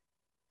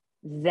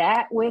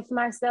that with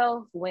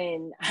myself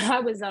when I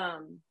was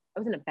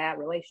in a bad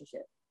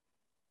relationship.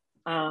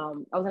 I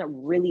was in a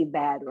really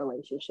bad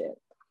relationship,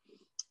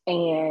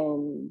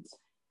 and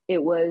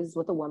it was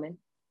with a woman.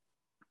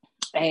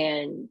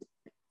 And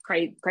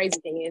crazy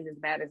thing is, as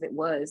bad as it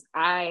was,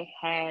 I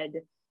had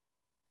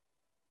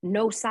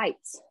no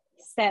sights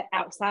set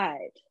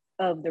outside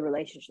of the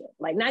relationship,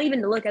 like not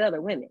even to look at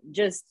other women.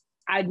 Just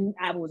I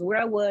was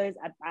where I was.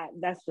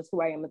 That's just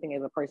who I am, I think,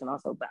 as a person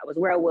also. But I was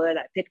where I was.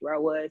 I picked where I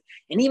was,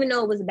 and even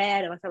though it was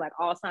bad, and I felt like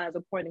all signs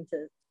were pointing to,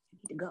 you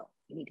need to go.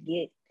 You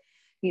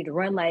need to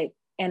run like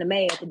anime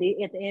at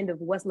the end of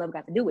What's Love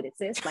Got to Do with It,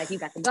 sis? Like, you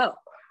got to go.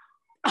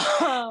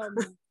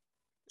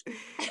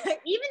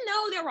 Even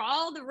though there were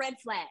all the red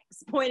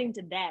flags pointing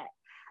to that,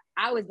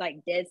 I was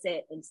like dead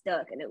set and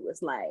stuck, and it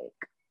was like,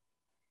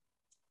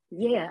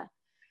 yeah,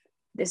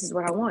 this is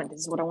what I want.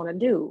 This is what I want to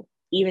do.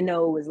 Even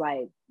though it was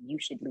like, you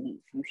should leave,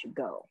 you should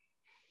go.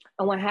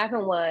 And what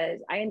happened was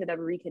I ended up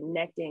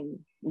reconnecting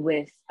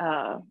with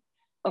a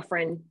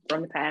friend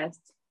from the past.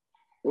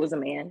 It was a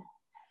man.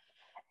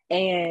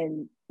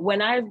 And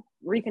when I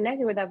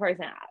reconnected with that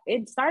person,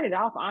 it started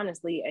off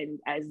honestly and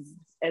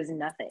as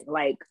nothing.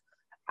 Like,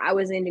 I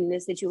was in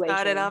this situation.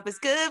 Started off as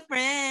good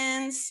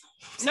friends.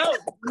 No,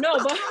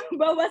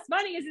 but what's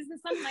funny is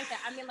it's something like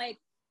that. I mean, like,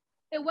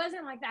 it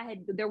wasn't like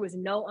there was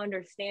no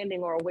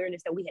understanding or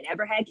awareness that we had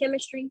ever had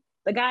chemistry,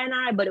 the guy and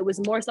I, but it was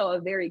more so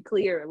a very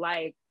clear,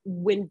 like,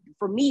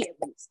 for me at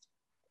least,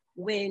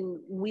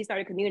 when we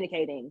started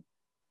communicating,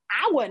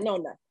 I wasn't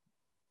on nothing.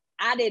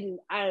 I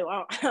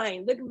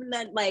ain't looking for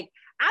nothing. Like,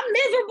 I'm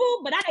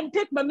miserable, but I didn't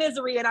pick my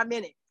misery and I'm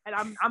in it. And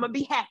I'm gonna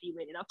be happy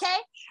with it, okay?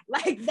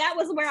 Like, that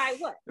was where I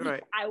was.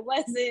 Right. I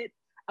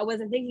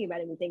wasn't thinking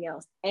about anything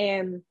else.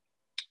 And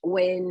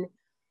when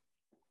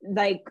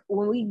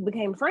we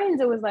became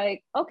friends, it was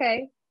like,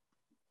 okay,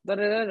 da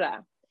da da da.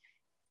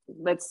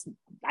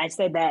 I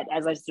said that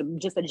as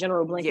just a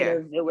general blanket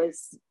of, it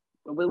was,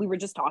 when we were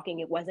just talking,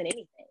 it wasn't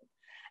anything.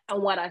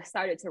 And what I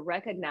started to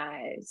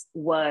recognize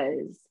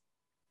was,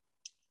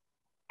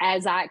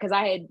 because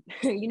I had,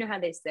 you know how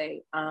they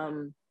say,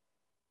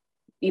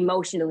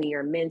 emotionally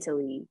or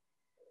mentally,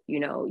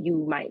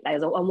 you might,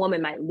 as a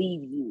woman might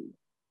leave you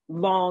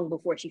long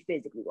before she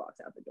physically walks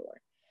out the door.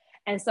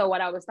 And so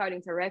what I was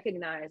starting to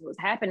recognize was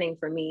happening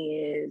for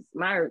me is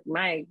my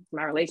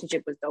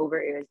relationship was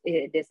over. It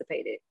had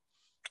dissipated.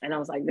 And I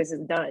was like, this is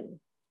done.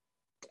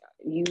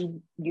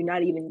 You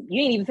ain't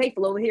even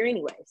faithful over here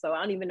anyway. So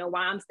I don't even know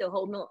why I'm still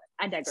holding on.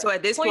 I digress. So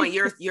at this point,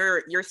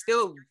 you're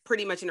still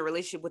pretty much in a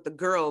relationship with the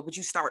girl, but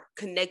you start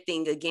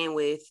connecting again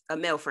with a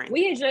male friend.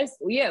 We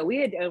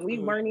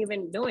weren't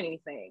even doing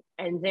anything.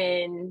 And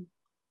then,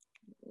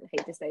 I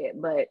hate to say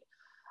it, but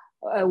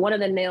one of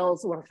the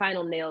nails were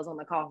final nails on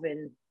the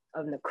coffin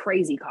of the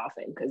crazy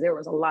coffin, because there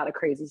was a lot of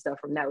crazy stuff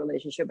from that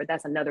relationship, but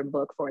that's another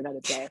book for another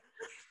day.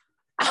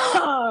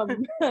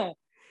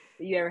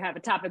 You ever have a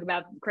topic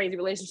about crazy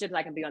relationships,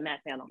 I can be on that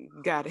panel.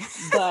 Got it.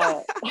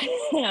 But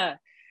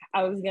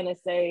I was gonna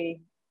say,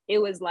 it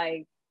was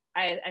like,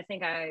 I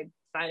think our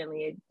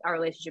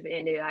relationship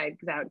ended. I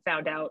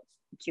found out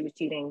she was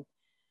cheating,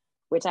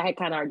 which I had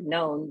kind of already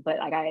known, but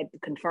like I had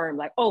confirmed,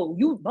 like, oh,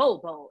 you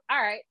bold. All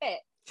right, bet.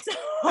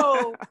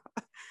 So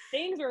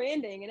things were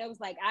ending, and it was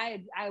like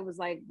I was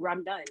like,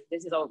 I'm done.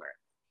 This is over.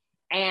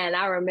 And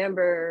I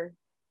remember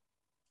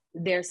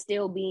there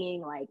still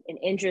being like an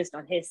interest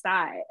on his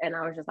side, and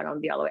I was just like, I'm gonna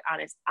be all the way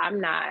honest. I'm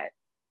not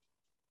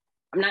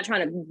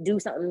trying to do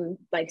something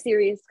like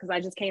serious, because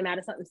I just came out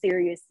of something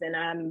serious,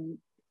 and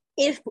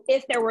if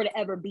there were to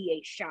ever be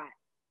a shot,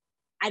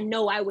 I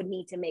know I would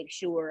need to make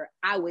sure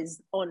I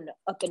was on the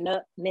up and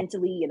up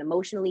mentally and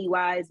emotionally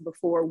wise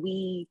before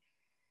we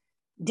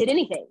did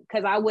anything,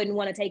 because I wouldn't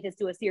want to take this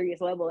to a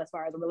serious level as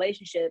far as a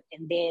relationship,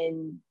 and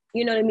then,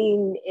 you know what I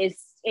mean,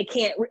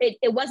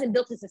 it wasn't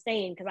built to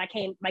sustain, because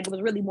it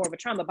was really more of a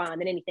trauma bond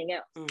than anything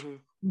else. Mm-hmm.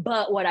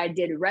 But what I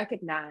did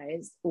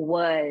recognize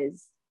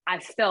was I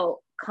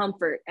felt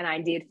comfort, and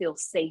I did feel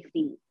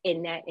safety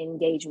in that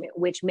engagement,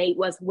 which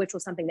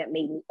was something that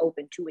made me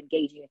open to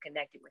engaging and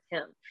connecting with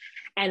him.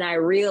 And I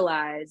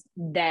realized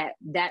that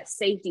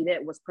safety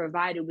that was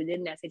provided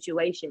within that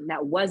situation,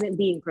 that wasn't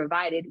being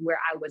provided where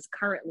I was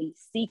currently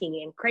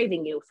seeking and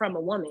craving it from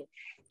a woman.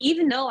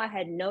 Even though I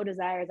had no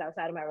desires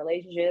outside of my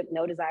relationship,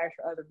 no desires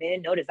for other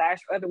men, no desires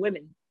for other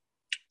women,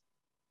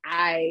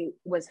 I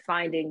was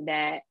finding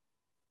that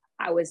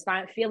I was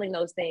feeling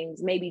those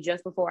things maybe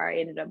just before I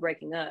ended up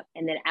breaking up.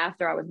 And then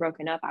after I was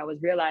broken up, I was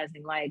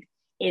realizing, like,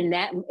 in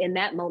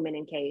that moment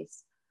in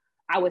case,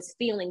 I was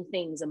feeling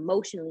things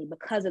emotionally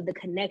because of the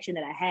connection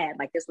that I had.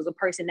 Like, this was a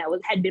person that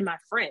had been my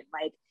friend.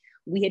 Like,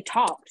 we had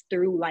talked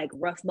through like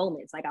rough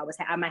moments. Like,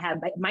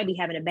 I might be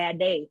having a bad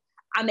day.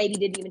 I maybe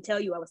didn't even tell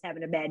you I was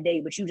having a bad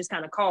day, but you just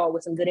kind of called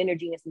with some good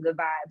energy and some good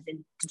vibes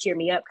and to cheer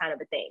me up, kind of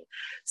a thing.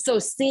 So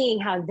seeing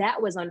how that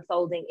was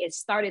unfolding, it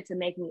started to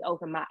make me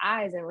open my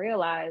eyes and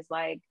realize,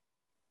 like,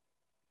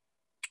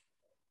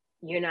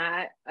 you're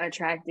not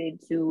attracted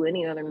to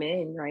any other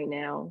men right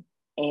now.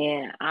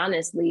 And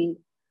honestly,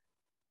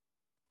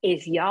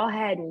 if y'all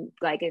hadn't,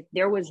 like, if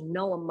there was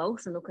no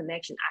emotional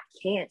connection, I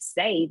can't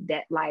say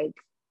that, like,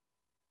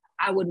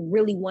 I would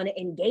really want to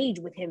engage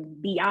with him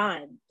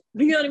beyond,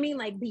 you know what I mean?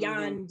 Like,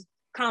 beyond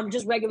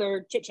just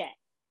regular chit chat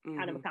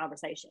kind of a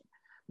conversation.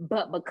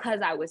 But because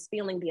I was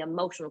feeling the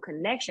emotional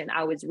connection,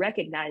 I was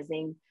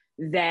recognizing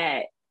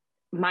that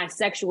my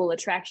sexual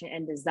attraction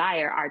and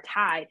desire are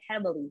tied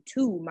heavily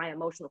to my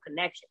emotional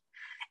connection.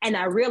 And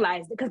I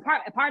realized, because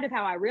part of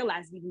how I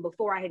realized even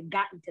before I had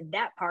gotten to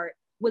that part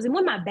was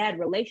when my bad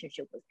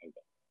relationship was ending.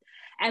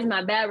 As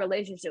my bad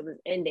relationship was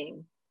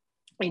ending,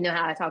 you know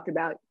how I talked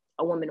about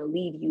a woman will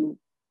leave you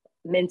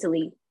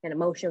mentally and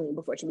emotionally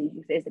before she leaves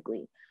you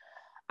physically.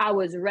 I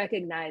was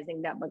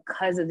recognizing that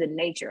because of the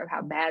nature of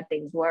how bad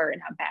things were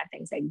and how bad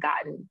things had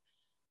gotten,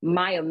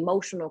 my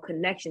emotional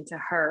connection to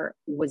her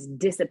was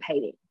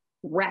dissipating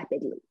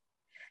rapidly.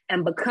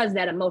 And because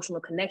that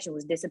emotional connection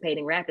was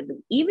dissipating rapidly,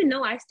 even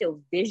though I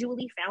still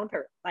visually found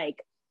her,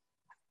 like,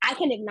 I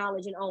can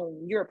acknowledge and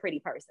own, you're a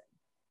pretty person.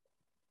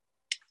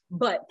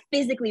 But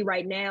physically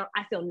right now,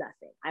 I feel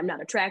nothing. I'm not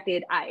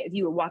attracted. If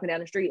you were walking down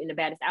the street in the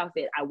baddest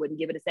outfit, I wouldn't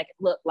give it a second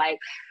look. Like,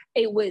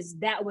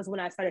 that was when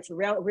I started to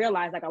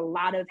realize, like, a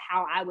lot of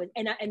how I was,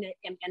 and I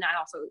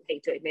also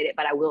hate to admit it,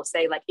 but I will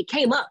say, like, it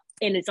came up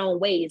in its own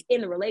ways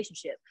in the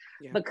relationship,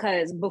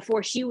 because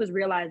before she was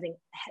realizing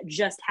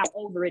just how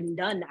over and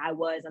done I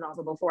was, and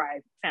also before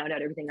I found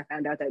out everything I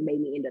found out that made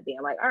me end up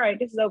being like, all right,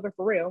 this is over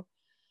for real.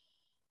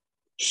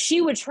 She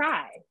would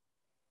try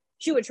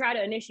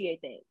to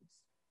initiate things.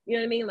 You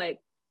know what I mean? Like,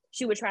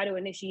 she would try to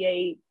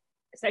initiate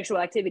sexual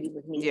activities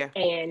with me. Yeah.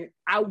 And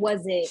I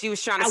wasn't. She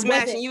was trying to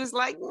smash, and you was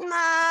like,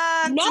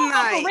 nah, no,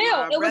 tonight, for real.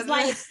 Nah, it was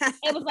like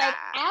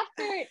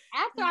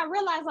after I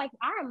realized, like,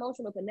 our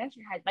emotional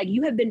connection had, like,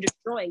 you have been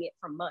destroying it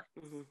for months.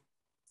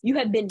 You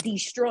have been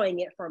destroying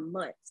it for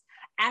months.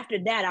 After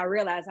that, I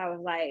realized I was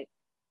like,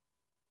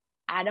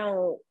 I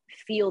don't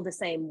feel the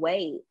same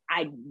way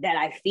that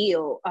I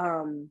feel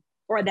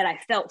or that I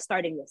felt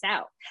starting this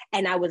out.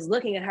 And I was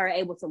looking at her,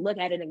 able to look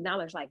at it and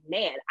acknowledge like,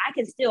 man, I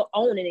can still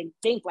own it and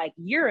think like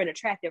you're an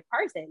attractive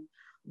person,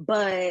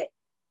 but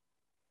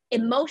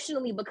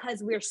emotionally,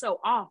 because we're so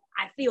off,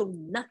 I feel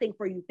nothing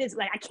for you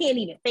physically. Like I can't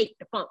even fake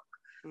the funk.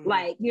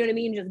 Like, you know what I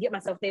mean? Just get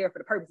myself there for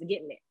the purpose of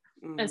getting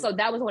there. And so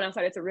that was when I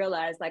started to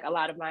realize like a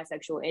lot of my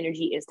sexual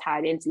energy is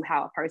tied into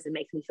how a person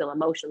makes me feel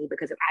emotionally,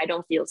 because if I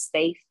don't feel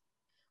safe,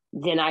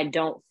 then I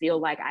don't feel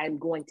like I'm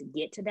going to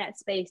get to that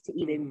space to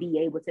even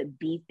be able to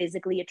be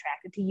physically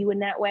attracted to you in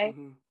that way.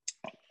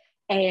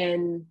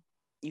 And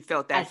you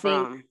felt that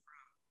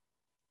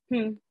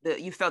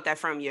you felt that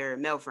from your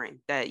male friend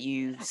that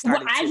you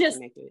started to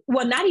connect with.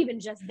 Well, not even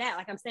just that.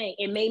 Like I'm saying,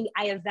 it made me,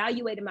 I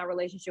evaluated my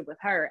relationship with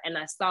her, and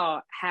I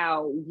saw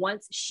how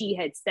once she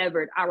had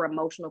severed our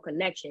emotional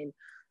connection,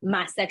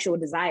 my sexual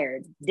desire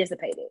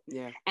dissipated.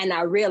 Yeah. And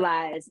I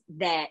realized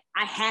that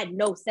I had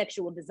no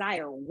sexual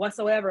desire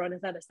whatsoever on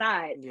this other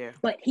side. Yeah.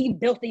 But he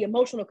built the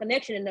emotional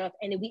connection enough,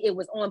 and it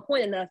was on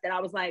point enough that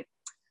I was like,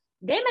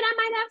 damn it,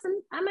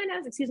 I might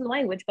have, excuse the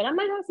language, but I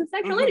might have some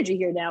sexual energy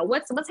here now.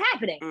 What's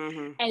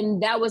happening?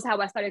 And that was how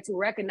I started to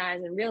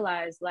recognize and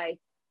realize, like,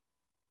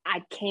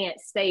 I can't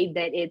say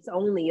that it's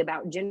only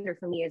about gender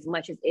for me as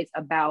much as it's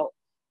about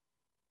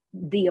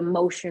the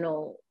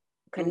emotional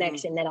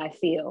connection that I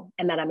feel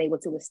and that I'm able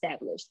to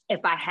establish. If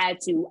I had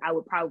to, I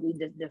would probably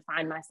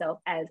define myself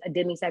as a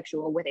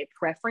demisexual with a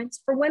preference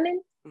for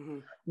women.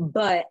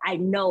 But I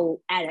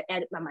know at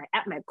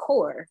my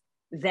core,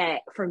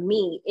 that for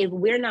me, if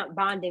we're not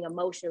bonding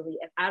emotionally,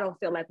 if I don't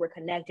feel like we're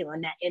connecting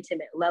on that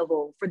intimate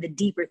level for the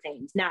deeper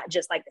things, not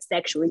just like the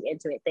sexually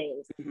intimate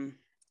things,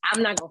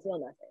 I'm not gonna feel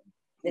nothing.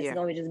 It's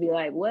gonna just be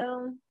like,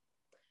 well,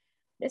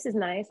 this is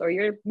nice, or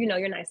you're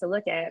nice to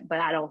look at, but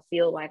I don't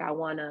feel like I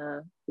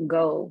wanna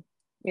go,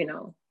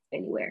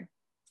 anywhere.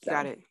 So.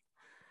 Got it.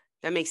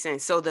 That makes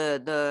sense. So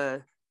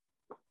the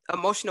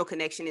emotional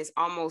connection is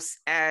almost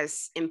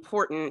as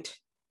important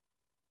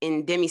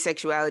in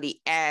demisexuality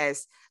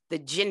as the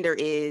gender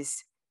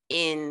is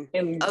in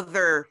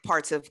other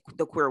parts of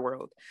the queer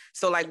world.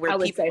 So like where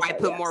people might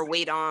put more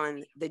weight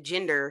on the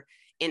gender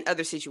in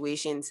other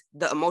situations,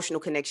 the emotional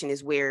connection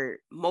is where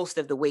most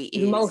of the weight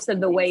is. Most of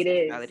the weight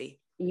is.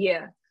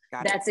 Yeah.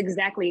 That's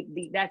exactly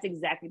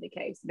the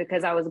case,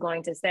 because I was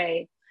going to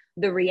say,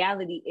 the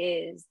reality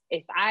is,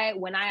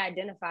 when I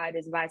identified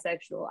as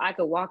bisexual, I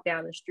could walk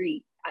down the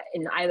street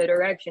in either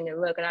direction and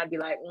look, and I'd be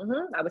like,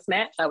 I would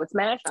smash, I would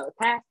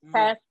pass,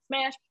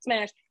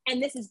 smash.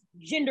 And this is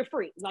gender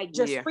free, like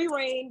just free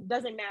reign,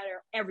 doesn't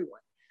matter,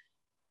 everyone.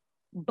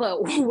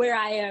 But where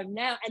I am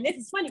now, and this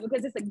is funny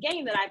because it's a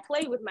game that I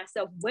played with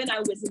myself when I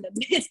was in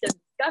the midst of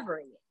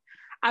discovering it.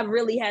 I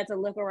really had to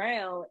look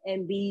around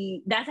and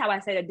that's how I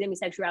said a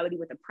demisexuality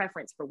with a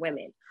preference for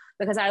women,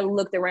 because I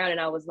looked around and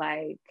I was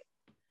like,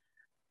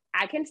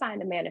 I can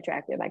find a man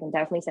attractive. I can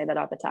definitely say that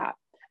off the top.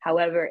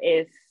 However,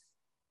 if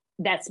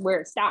that's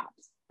where it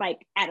stops,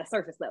 like at a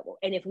surface level,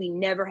 and if we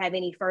never have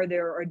any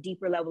further or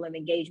deeper level of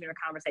engagement or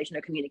conversation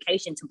or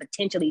communication to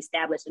potentially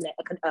establish an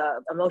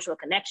emotional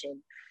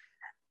connection,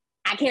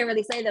 I can't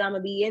really say that I'm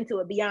gonna be into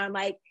it beyond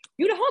like,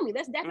 you the homie,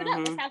 let's dap it up,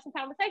 let's have some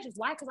conversations.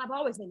 Why? Because I've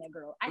always been that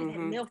girl. I had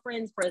male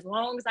friends for as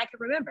long as I can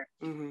remember.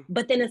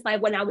 But then it's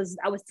like when I was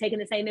taking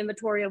the same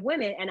inventory of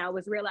women, and I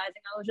was realizing,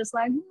 I was just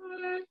like, I'm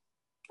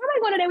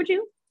not going to date with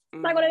you.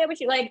 I'm not going to date with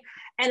you. Like,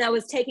 and I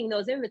was taking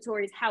those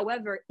inventories.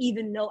 However,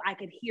 even though I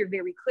could hear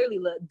very clearly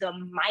the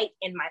might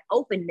in my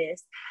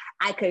openness,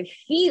 I could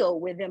feel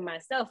within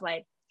myself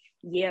like,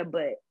 yeah,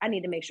 but I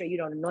need to make sure you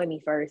don't annoy me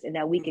first, and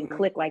that we can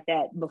click like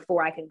that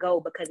before I can go,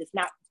 because it's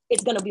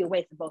going to be a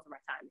waste of both of our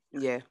time.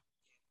 Yeah.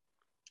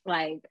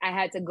 Like I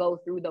had to go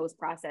through those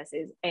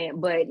processes.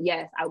 But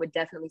yes, I would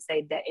definitely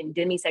say that in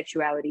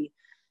demisexuality,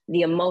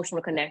 the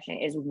emotional connection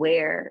is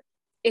where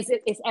it's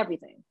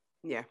everything.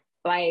 Yeah.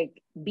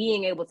 Like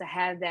being able to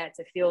have that,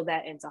 to feel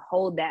that, and to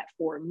hold that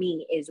for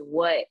me is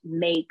what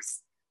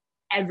makes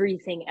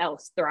everything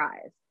else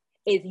thrive.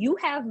 If you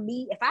have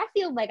me, if I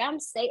feel like I'm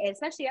safe,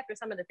 especially after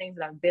some of the things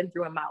that I've been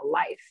through in my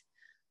life,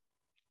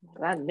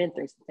 I've been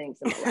through some things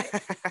in my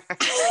life.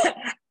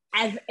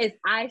 If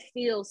I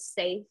feel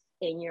safe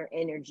in your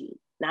energy,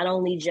 not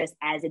only just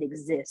as it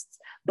exists,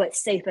 but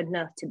safe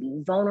enough to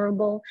be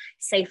vulnerable,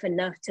 safe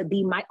enough to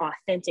be my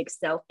authentic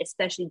self,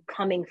 especially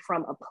coming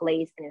from a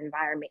place and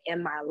environment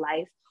in my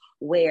life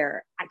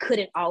where I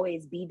couldn't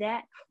always be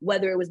that,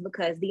 whether it was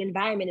because the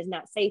environment is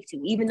not safe to,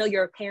 even though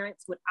your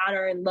parents would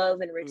honor and love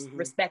and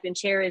respect and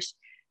cherish,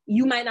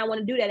 you might not want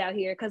to do that out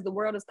here because the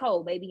world is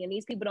cold, baby, and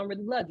these people don't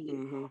really love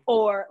you.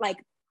 Or like,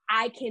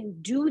 I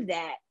can do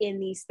that in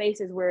these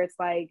spaces where it's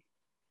like,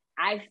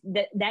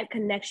 that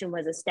connection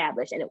was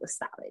established and it was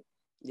solid.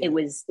 Yeah.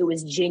 It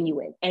was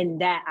genuine,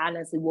 and that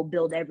honestly will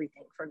build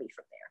everything for me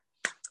from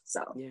there.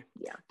 So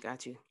yeah.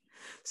 Got you.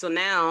 So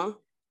now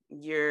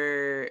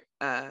you're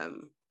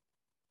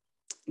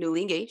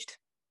newly engaged.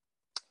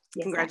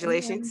 Yes,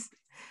 congratulations.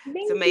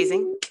 It's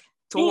amazing.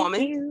 to a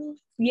woman. You.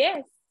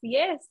 Yes,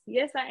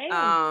 I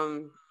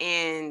am.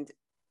 And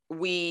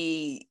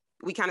we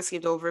kind of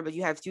skipped over, but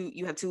you have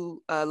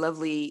two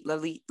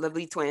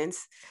lovely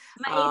twins.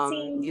 My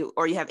 18. You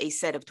have a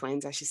set of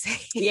twins, I should say.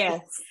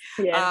 Yes.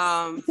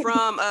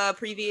 From a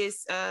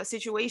previous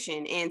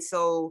situation. And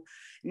so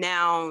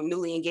now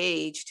newly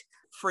engaged,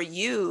 for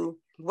you,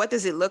 what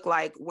does it look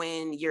like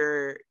when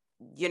you're,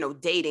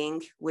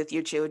 dating with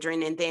your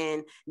children, and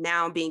then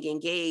now being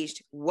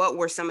engaged? What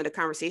were some of the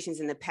conversations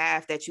in the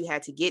path that you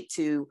had to get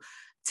to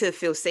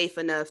feel safe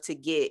enough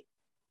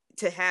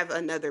to have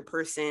another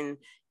person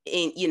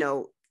in,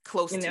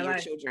 close to your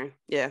children?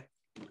 Yeah.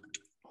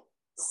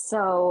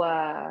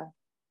 So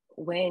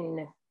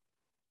when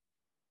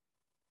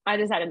I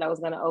decided I was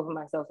going to open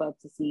myself up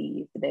to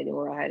see if the dating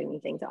world had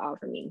anything to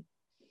offer me,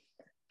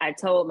 I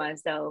told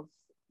myself,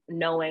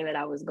 knowing that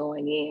I was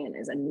going in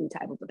as a new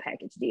type of a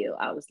package deal,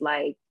 I was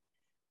like,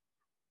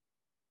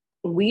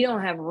 we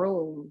don't have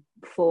room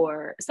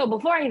for, so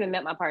before I even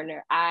met my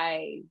partner,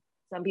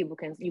 some people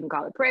you can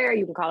call it prayer,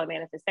 you can call it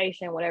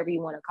manifestation, whatever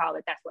you want to call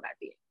it. That's what I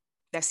did.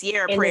 That's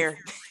Sierra prayer.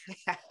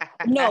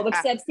 No,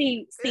 except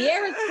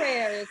Sierra's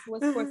prayer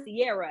was for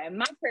Sierra, and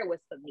my prayer was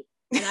for me.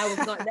 And I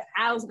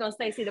was gonna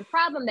say, see, the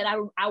problem that I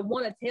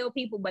want to tell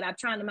people, but I'm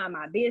trying to mind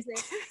my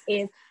business,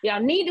 is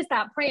y'all need to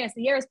stop praying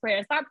Sierra's prayer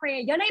and start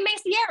praying, your name ain't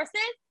Sierra,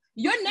 sis.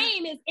 Your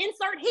name is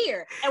insert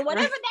here. And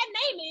whatever that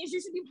name is,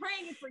 you should be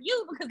praying it for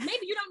you, because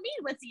maybe you don't need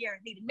what Sierra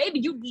needed.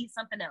 Maybe you need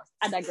something else.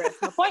 I digress.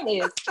 My point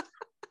is,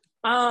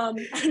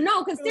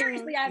 no, because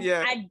seriously,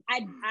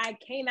 I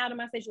came out of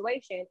my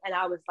situation and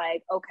I was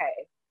like, okay,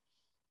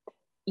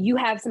 you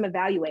have some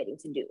evaluating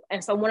to do.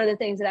 And so one of the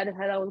things that I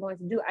decided I was going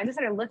to do, I just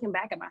started looking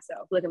back at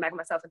myself in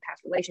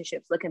past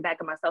relationships, looking back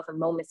at myself in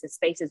moments and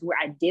spaces where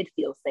I did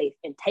feel safe,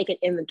 and take an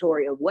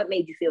inventory of what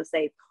made you feel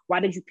safe. Why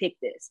did you pick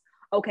this?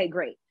 Okay,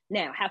 great.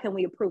 Now, how can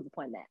we improve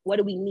upon that? What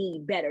do we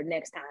need better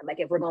next time? Like,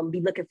 if we're going to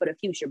be looking for the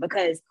future,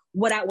 because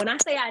when I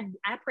say I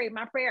prayed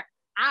my prayer,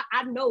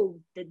 I know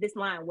that this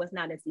line was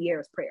not in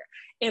Sierra's prayer.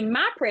 In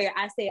my prayer,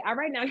 I said, all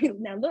right, now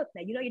look,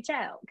 you know your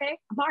child, okay?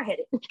 I'm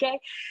hard-headed, okay?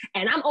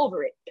 And I'm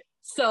over it.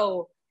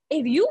 So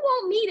if you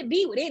want me to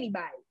be with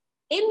anybody,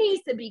 it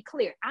needs to be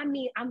clear. I'm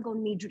going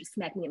to need you to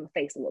smack me in the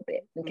face a little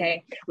bit,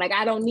 okay? Mm-hmm. Like,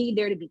 I don't need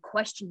there to be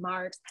question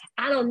marks.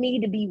 I don't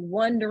need to be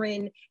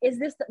wondering, is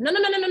this no.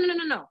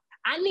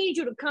 I need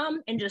you to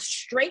come and just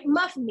straight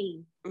muff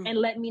me and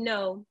let me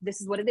know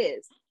this is what it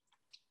is.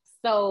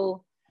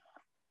 So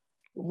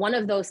one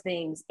of those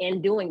things,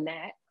 in doing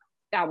that,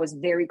 I was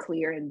very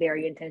clear and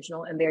very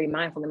intentional and very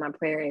mindful in my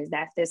prayer, is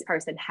that this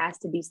person has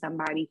to be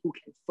somebody who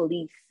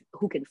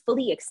can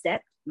fully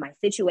accept my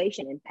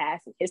situation and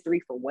past and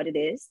history for what it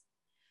is,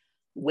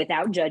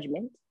 without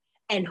judgment,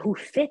 and who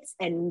fits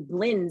and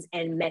blends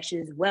and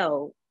meshes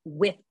well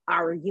with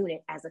our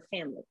unit as a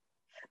family.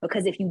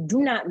 Because if you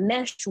do not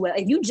mesh well,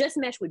 if you just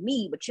mesh with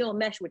me, but you don't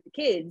mesh with the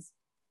kids,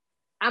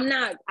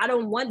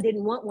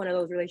 didn't want one of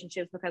those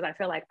relationships, because I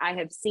feel like I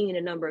have seen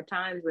a number of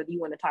times, whether you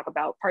want to talk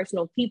about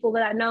personal people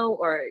that I know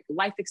or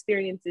life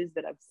experiences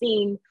that I've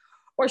seen,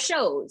 or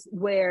shows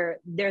where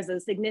there's a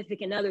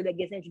significant other that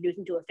gets introduced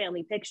into a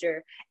family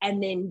picture,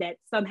 and then that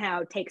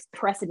somehow takes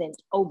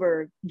precedent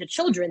over the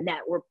children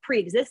that were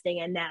pre-existing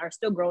and that are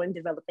still growing,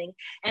 developing,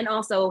 and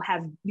also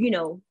have,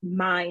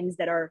 minds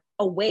that are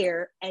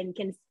aware and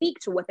can speak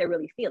to what they're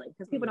really feeling,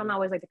 because people don't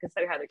always like to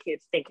consider how their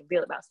kids think and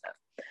feel about stuff.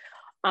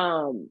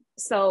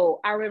 So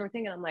I remember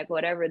thinking, I'm like,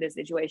 whatever this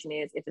situation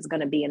is, if it's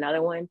going to be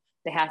another one,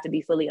 they have to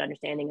be fully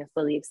understanding and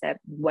fully accept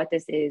what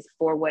this is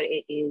for what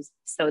it is,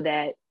 so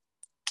that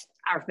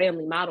our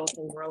family model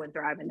can grow and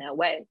thrive in that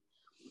way.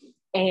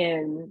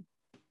 And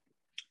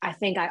I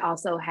think I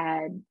also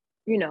had,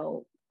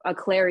 a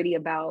clarity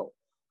about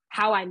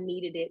how I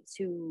needed them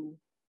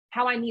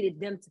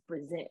to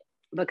present,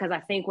 because I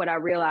think what I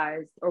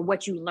realized, or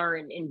what you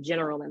learn in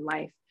general in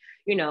life,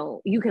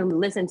 you can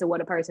listen to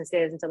what a person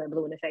says until they're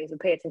blue in the face, and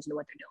pay attention to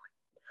what they're doing.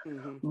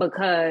 Mm-hmm.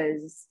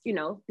 Because,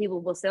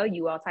 people will sell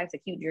you all types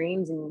of cute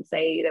dreams and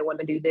say they want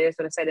to do this,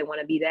 or say they want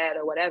to be that,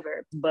 or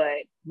whatever.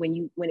 But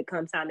when it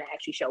comes time to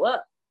actually show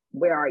up,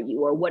 where are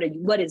you, or what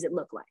does it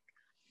look like?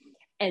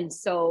 And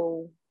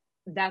so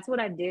that's what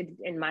I did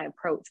in my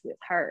approach with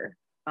her.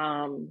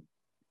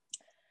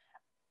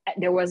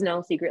 There was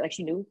no secret. Like,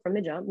 she knew from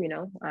the jump,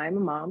 I'm a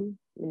mom,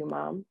 new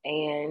mom.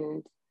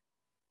 And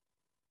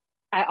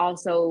I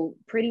also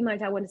pretty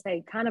much, I wouldn't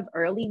say kind of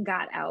early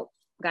got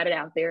it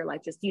out there,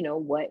 like, just,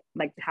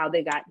 how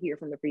they got here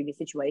from the previous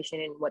situation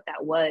and what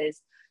that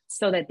was,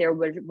 so that there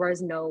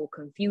was no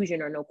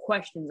confusion or no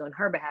questions on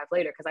her behalf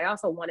later. Because I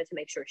also wanted to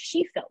make sure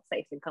she felt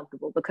safe and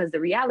comfortable, because the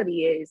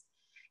reality is,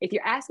 if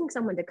you're asking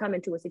someone to come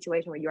into a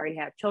situation where you already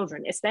have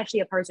children,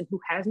 especially a person who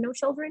has no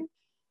children,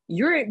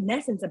 you're in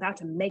essence about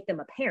to make them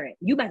a parent.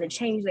 You about to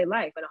change their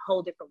life in a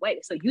whole different way.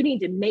 So you need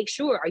to make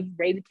sure, are you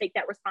ready to take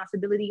that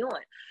responsibility on?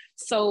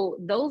 So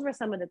those were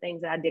some of the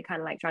things that I did,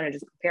 kind of like trying to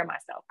just prepare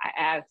myself. I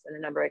asked on a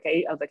number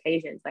of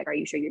occasions, like, are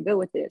you sure you're good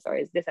with this? Or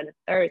is this and the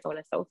third, so on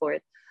and so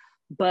forth.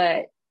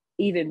 But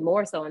even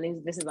more so,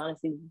 and this is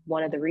honestly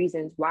one of the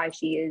reasons why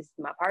she is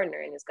my partner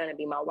and is going to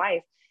be my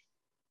wife,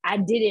 I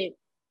didn't,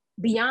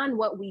 beyond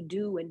what we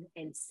do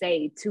and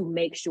say to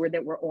make sure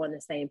that we're on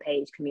the same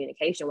page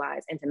communication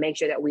wise, and to make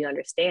sure that we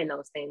understand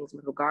those things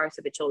with regards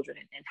to the children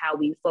and how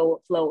we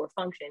flow or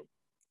function,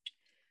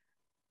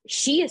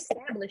 she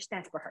established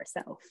that for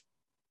herself.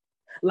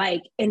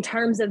 Like in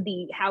terms of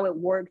how it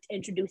worked,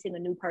 introducing a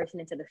new person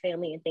into the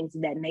family and things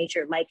of that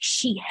nature, like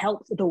she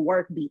helped the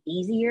work be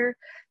easier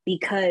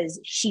because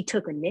she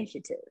took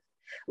initiative.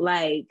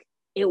 Like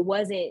it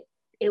was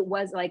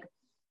like,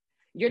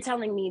 you're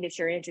telling me that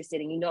you're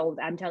interested, and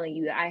I'm telling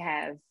you that I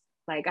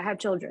have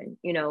children,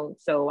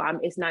 so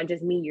it's not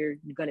just me you're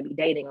going to be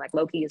dating. Like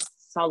low-key, it's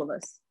all of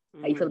us.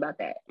 How you feel about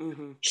that?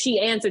 She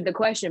answered the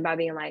question by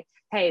being like,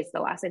 hey,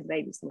 so I sent the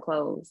baby some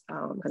clothes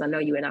because I know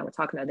you and I were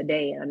talking the other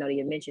day, and I know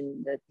you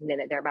mentioned that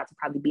they're about to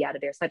probably be out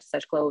of their such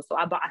and such clothes, so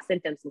I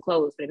sent them some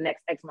clothes for the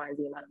next X, Y, and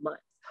Z amount of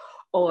months.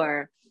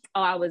 Or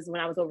when I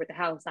was over at the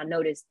house, I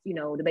noticed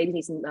the baby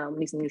needs some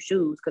new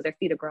shoes because their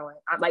feet are growing.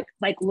 I like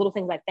little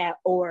things like that,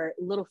 or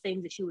little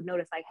things that she would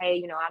notice, like,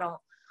 hey,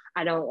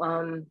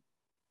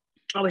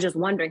 I was just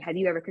wondering, have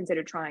you ever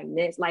considered trying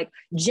this? Like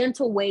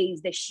gentle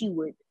ways that she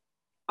would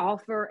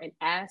offer and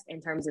ask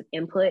in terms of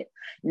input,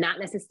 not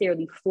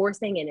necessarily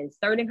forcing and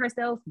inserting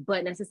herself,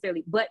 but not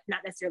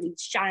necessarily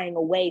shying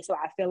away. So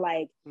I feel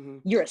like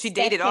she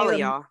dated all of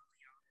y'all.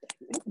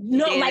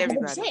 No, like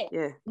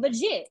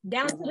legit,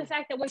 down to the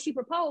fact that when she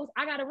proposed,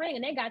 I got a ring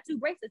and they got 2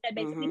 bracelets that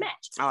basically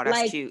matched. Oh,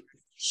 that's cute.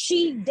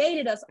 She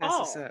dated us that's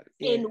all.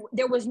 And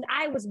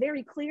I was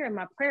very clear in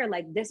my prayer,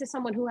 like, this is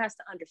someone who has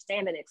to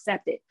understand and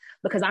accept it,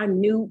 because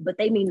I'm new, but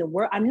they mean the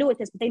world. I'm new at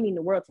this, but they mean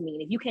the world to me.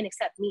 And if you can't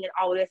accept me and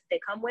all of this that they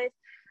come with,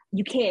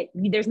 you can't,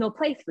 there's no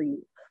place for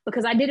you.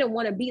 Because I didn't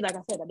want to be, like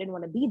I said, I didn't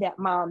want to be that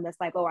mom that's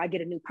like, oh, I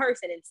get a new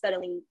person and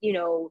suddenly,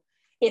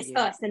 it's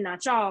us and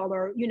not y'all,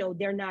 or,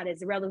 they're not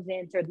as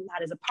relevant or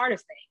not as a part of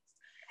things.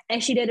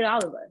 And she dated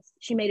all of us.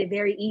 She made it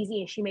very easy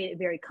and she made it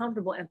very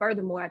comfortable. And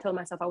furthermore, I told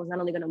myself I was not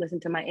only going to listen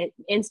to my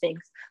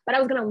instincts, but I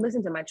was going to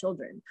listen to my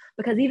children.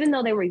 Because even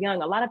though they were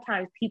young, a lot of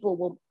times people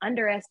will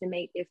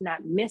underestimate, if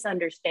not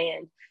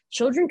misunderstand,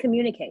 children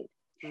communicate.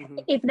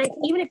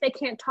 Even if they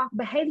can't talk,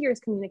 behavior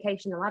is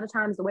communication. A lot of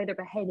times the way they're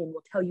behaving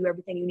will tell you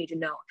everything you need to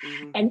know.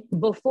 And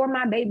before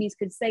my babies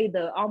could say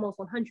the almost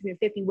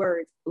 150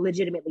 words,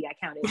 legitimately I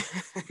counted,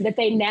 that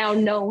they now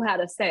know how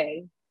to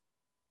say,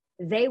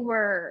 they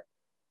were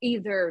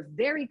either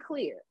very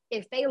clear.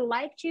 If they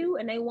liked you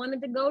and they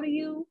wanted to go to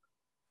you,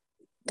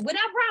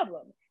 without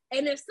problem.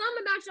 And if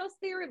something about your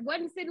spirit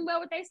wasn't sitting well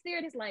with their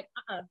spirit, it's like,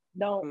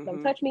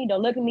 don't touch me,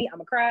 don't look at me, I'm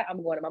gonna cry,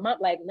 I'm going to my mom,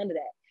 like none of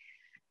that.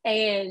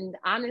 And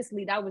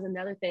honestly, that was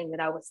another thing that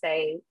I would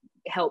say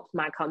helped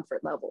my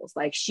comfort levels.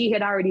 Like she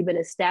had already been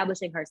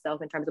establishing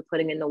herself in terms of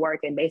putting in the work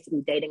and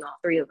basically dating all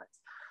 3 of us.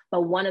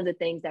 But one of the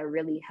things that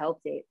really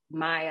helped it,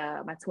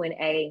 my twin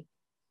A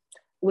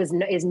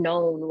is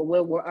known,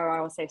 or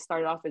I would say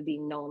started off as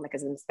being known like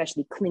as an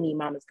especially clingy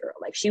mama's girl.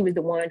 Like she was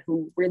the one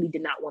who really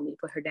did not want me to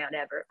put her down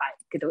ever if I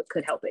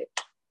could help it.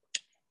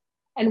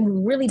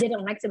 And really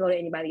didn't like to go to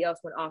anybody else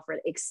when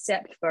offered,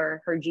 except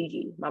for her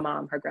Gigi, my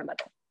mom, her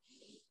grandmother.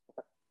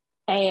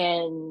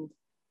 And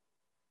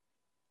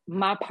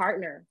my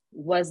partner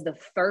was the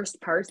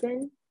first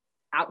person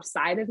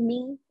outside of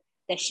me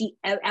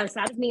and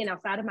outside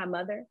of my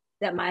mother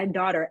that my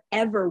daughter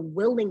ever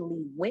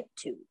willingly went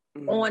to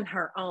on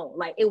her own.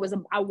 Like it was,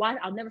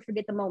 I'll never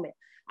forget the moment.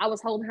 I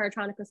was holding her,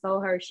 trying to console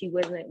her. She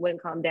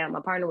wouldn't calm down. My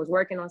partner was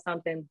working on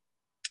something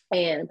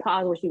and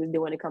paused what she was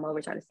doing to come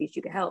over, try to see if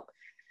she could help.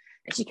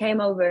 And she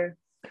came over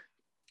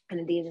and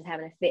Adia's just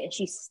having a fit, and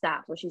she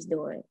stopped what she's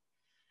doing.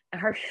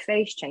 And her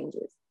face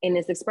changes in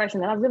this expression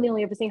that I've really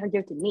only ever seen her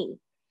give to me.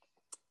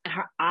 And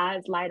her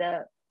eyes light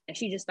up and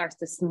she just starts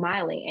to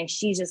smiling. And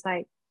she's just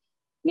like,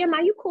 yeah, Ma,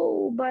 you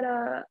cool, but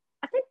I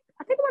think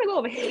I want to go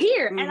over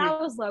here. And I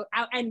was like,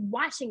 and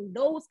watching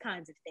those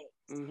kinds of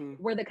things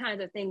were the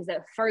kinds of things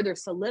that further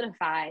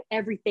solidified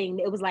everything.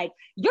 It was like,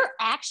 your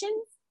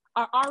actions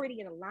are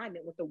already in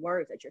alignment with the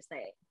words that you're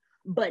saying.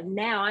 But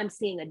now I'm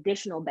seeing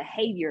additional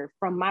behavior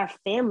from my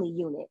family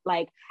unit.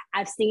 Like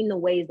I've seen the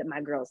ways that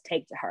my girls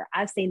take to her.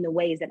 I've seen the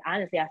ways that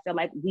honestly, I feel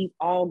like we've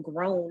all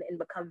grown and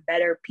become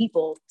better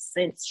people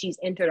since she's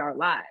entered our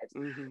lives.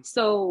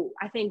 So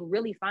I think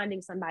really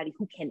finding somebody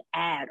who can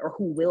add or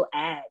who will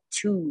add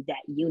to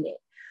that unit.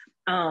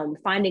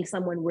 Finding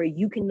someone where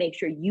you can make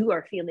sure you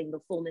are feeling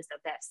the fullness of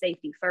that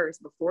safety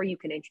first before you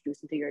can introduce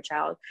them to your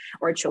child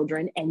or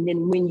children. And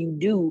then when you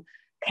do,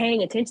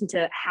 paying attention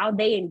to how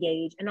they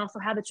engage and also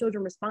how the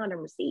children respond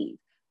and receive.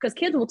 Because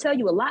kids will tell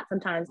you a lot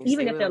sometimes,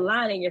 even if they're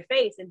lying in your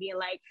face and being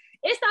like,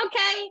 it's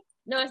okay.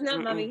 No, it's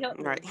not, mommy. Help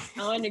me. Right.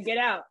 I want to get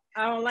out.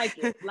 I don't like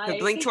it.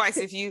 Like, blink twice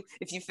if you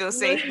feel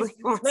safe. Blink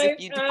once if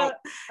you don't.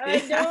 I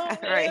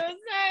don't right. feel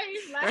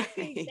safe. Like,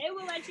 right. They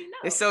will let you know.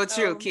 It's so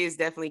true. Kids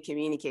definitely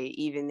communicate,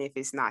 even if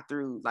it's not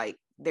through like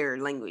their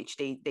language.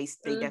 They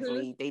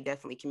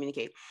definitely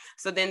communicate.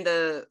 So then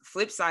the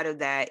flip side of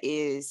that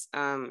is,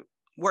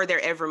 were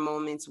there ever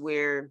moments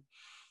where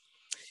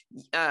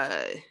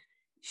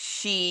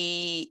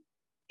she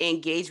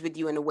engaged with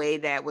you in a way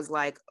that was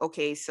like,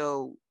 okay,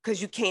 so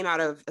because you came out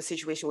of a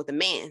situation with a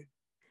man,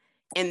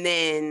 and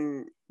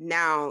then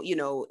now, you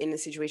know, in a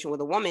situation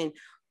with a woman,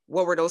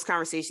 what were those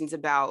conversations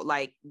about?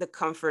 Like the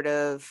comfort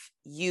of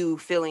you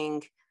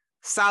feeling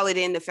solid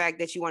in the fact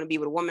that you want to be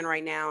with a woman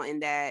right now,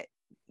 and that,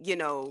 you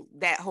know,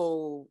 that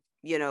whole,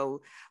 you know,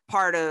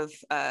 part of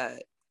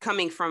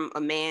coming from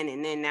a man,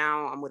 and then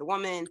now I'm with a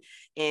woman,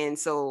 and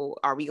so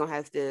are we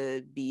gonna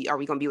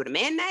be with a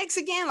man next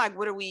again? Like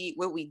what are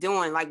we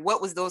doing? Like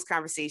what was those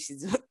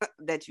conversations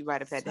that you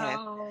might have had to have?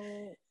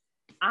 So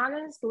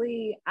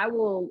honestly, I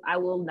will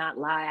not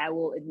lie. I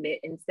will admit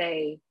and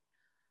say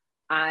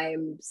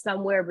I'm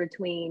somewhere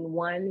between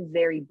one,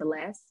 very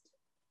blessed,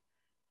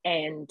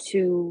 and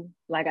two,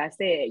 like I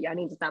said, y'all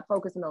need to stop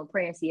focusing on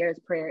praying Sierra's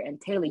prayer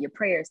and tailor your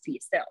prayers to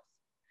yourself,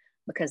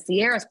 because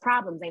Sierra's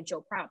problems ain't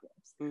your problems.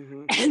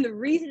 Mm-hmm. And the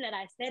reason that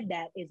I said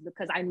that is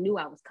because I knew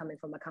I was coming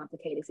from a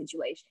complicated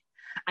situation.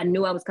 I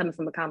knew I was coming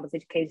from a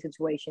complicated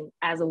situation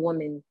as a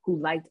woman who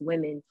liked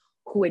women,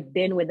 who had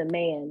been with a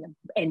man,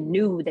 and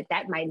knew that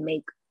that might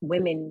make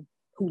women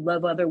who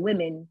love other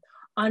women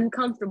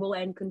uncomfortable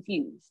and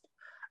confused.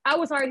 I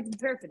was already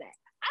prepared for that.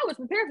 I was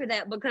prepared for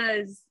that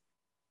because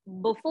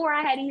before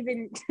I had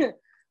even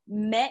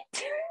met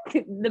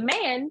the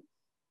man,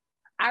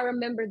 I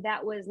remember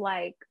that was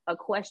like a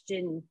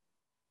question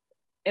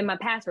in my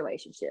past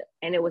relationship.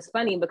 And it was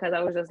funny because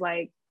I was just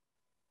like,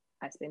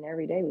 I spend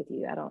every day with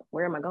you.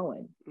 Where am I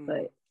going? Mm-hmm.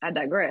 But I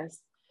digress.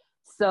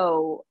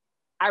 So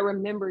I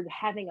remembered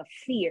having a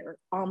fear,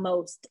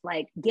 almost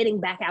like getting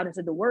back out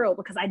into the world,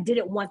 because I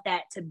didn't want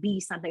that to be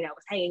something that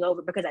was hanging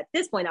over. Because at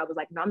this point I was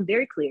like, no, I'm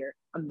very clear.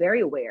 I'm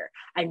very aware.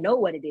 I know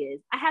what it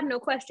is. I have no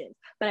questions,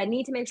 but I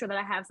need to make sure that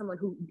I have someone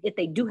who, if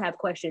they do have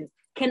questions,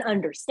 can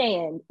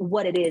understand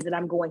what it is that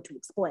I'm going to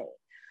explain.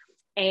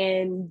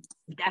 And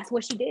that's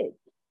what she did.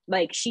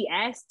 Like she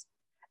asked,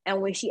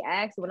 and when she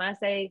asked, when I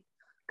say,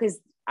 because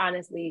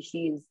honestly,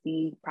 she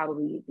is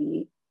probably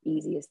the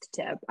easiest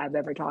I've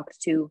ever talked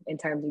to in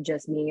terms of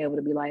just being able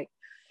to be like,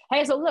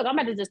 hey, so look, I'm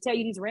about to just tell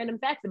you these random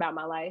facts about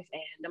my life,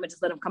 and I'm gonna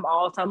just let them come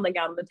all tumbling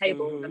out on the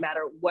table, mm-hmm. no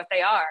matter what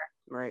they are.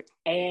 Right.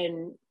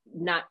 And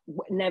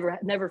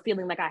never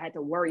feeling like I had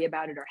to worry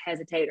about it or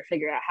hesitate or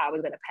figure out how I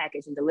was going to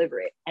package and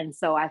deliver it. And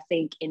so I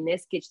think in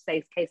this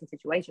safe case and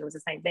situation, it was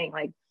the same thing.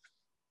 Like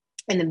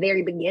in the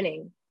very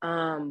beginning,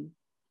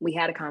 we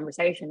had a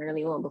conversation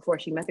early on before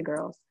she met the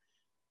girls,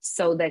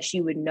 so that she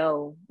would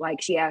know.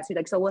 Like she asked me,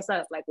 like, so what's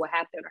up? Like what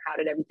happened, or how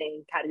did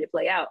it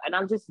play out? And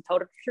I'm just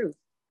told her the truth.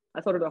 I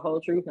told her the whole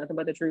truth, nothing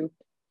but the truth.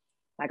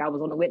 Like I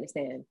was on the witness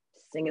stand,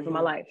 singing for my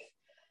life.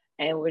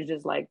 And we're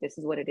just like, this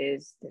is what it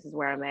is. This is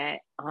where I'm at.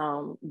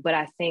 But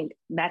I think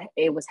that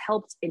it was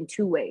helped in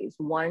two ways.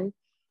 One,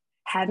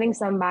 having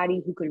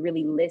somebody who could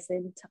really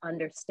listen to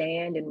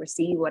understand and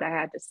receive what I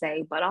had to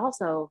say, but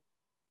also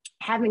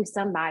having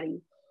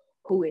somebody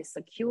who is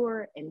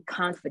secure and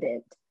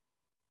confident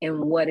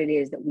in what it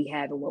is that we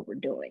have and what we're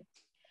doing.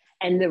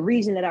 And the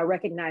reason that I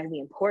recognize the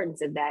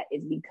importance of that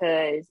is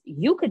because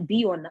you could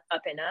be on the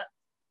up and up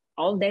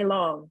all day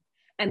long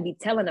and be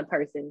telling a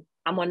person,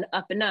 I'm on the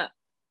up and up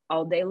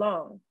all day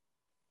long,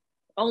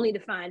 only to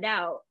find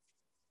out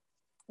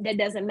that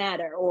doesn't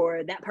matter,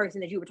 or that person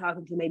that you were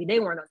talking to, maybe they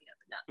weren't on the up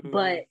and up.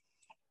 Mm-hmm. But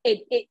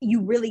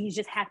you really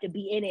just have to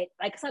be in it.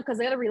 Like, because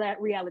the other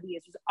reality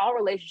is just all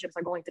relationships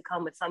are going to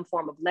come with some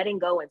form of letting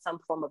go and some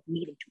form of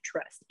needing to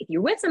trust. If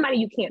you're with somebody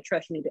you can't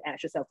trust, you need to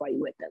ask yourself why you're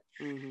with them.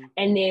 Mm-hmm.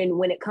 And then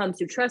when it comes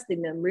to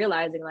trusting them,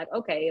 realizing like,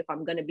 okay, if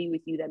I'm going to be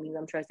with you, that means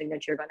I'm trusting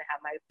that you're going to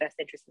have my best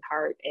interest at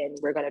heart, and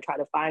we're going to try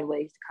to find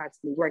ways to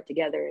constantly work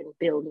together and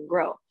build and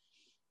grow.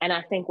 And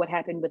I think what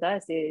happened with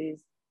us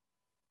is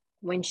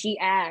when she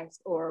asked,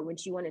 or when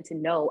she wanted to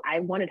know, I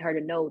wanted her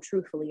to know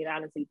truthfully and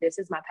honestly, this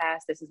is my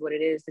past, this is what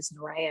it is, this is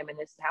where I am, and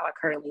this is how I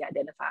currently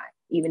identify,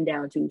 even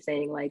down to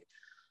saying like,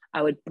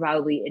 I would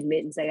probably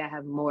admit and say I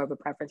have more of a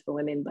preference for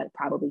women, but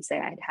probably say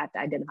I'd have to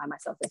identify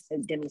myself as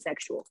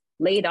demisexual.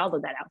 Laid all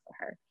of that out for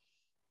her.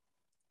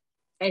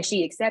 And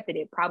she accepted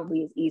it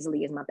probably as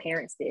easily as my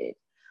parents did,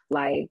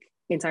 like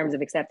in terms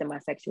of accepting my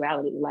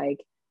sexuality. Like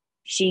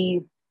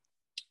she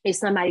is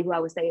somebody who I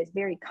would say is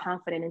very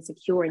confident and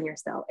secure in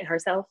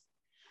herself.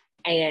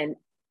 And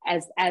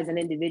as an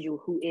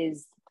individual who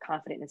is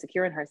confident and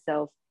secure in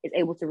herself, is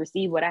able to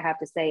receive what I have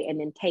to say and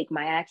then take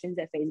my actions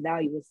at face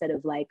value instead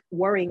of like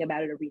worrying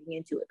about it or reading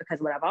into it. Because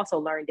what I've also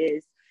learned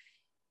is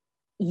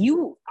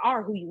you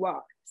are who you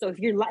are. So if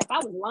I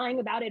was lying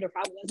about it, or if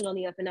I wasn't on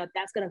the up and up,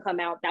 that's going to come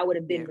out. That would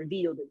have been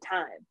revealed in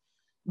time.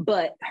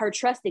 But her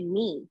trusting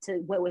me to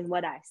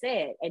what I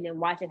said, and then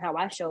watching how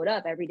I showed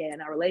up every day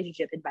in our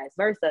relationship and vice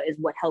versa, is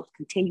what helps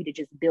continue to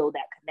just build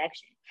that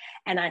connection.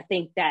 And I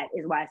think that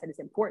is why I said it's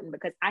important,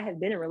 because I have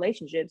been in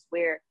relationships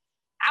where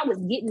I was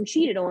getting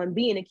cheated on,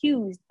 being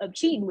accused of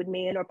cheating with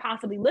men, or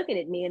possibly looking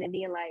at men and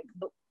being like,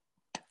 but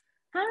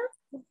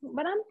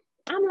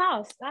I'm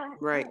lost.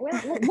 Right. Where they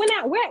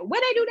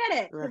do that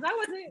at? Because I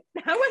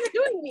wasn't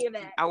doing any of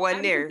that. I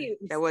wasn't there.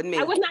 Confused. That wasn't me.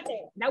 I was not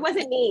there. That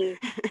wasn't me.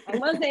 I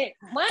wasn't.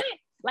 What?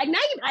 Like now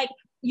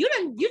you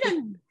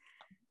done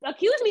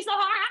accuse me so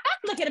hard, I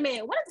got to look at a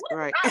man. What is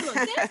right. the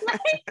problem?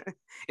 Like,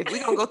 if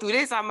we're going to go through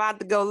this, I'm about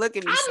to go look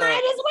at me. I might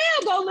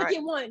as well go look right.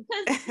 at one.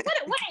 Because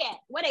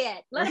where they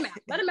at? Let them out.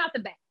 Let them out the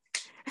back.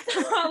 So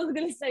I was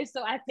going to say,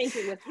 so I think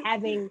it was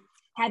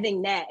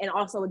having that, and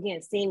also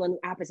again seeing on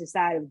the opposite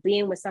side of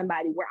being with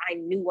somebody where I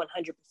knew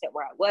 100%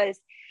 where I was,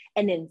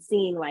 and then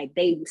seeing like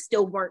they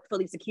still weren't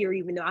fully secure,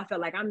 even though I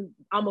felt like I'm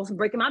almost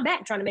breaking my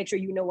back trying to make sure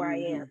you know where I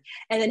am,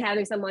 and then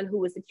having someone who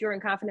was secure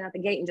and confident at the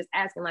gate and just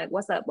asking like,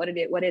 what's up, what is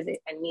it,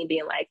 and me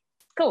being like,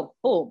 cool,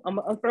 I'm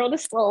gonna throw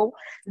this scroll,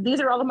 these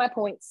are all of my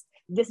points,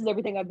 this is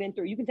everything I've been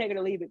through, you can take it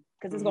or leave it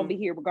because it's gonna be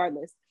here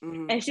regardless.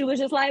 And she was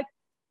just like,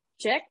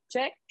 check.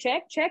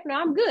 No,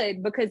 I'm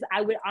good. Because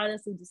I would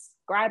honestly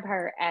describe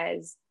her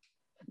as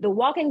the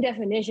walking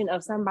definition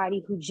of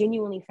somebody who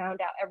genuinely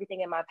found out everything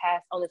in my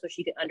past only so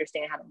she could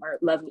understand how to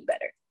love me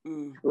better.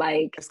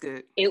 Like, that's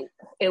good. It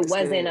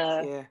wasn't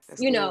good.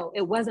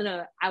 it wasn't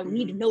I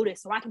need to know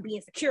this so I can be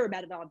insecure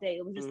about it all day.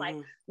 It was just like,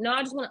 no,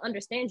 I just want to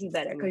understand you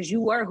better because you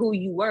were who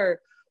you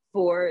were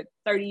for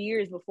 30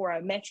 years before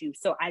I met you.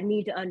 So I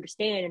need to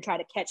understand and try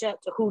to catch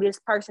up to who this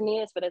person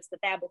is for this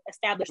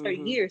established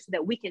 30 years so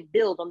that we can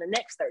build on the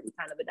next 30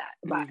 kind of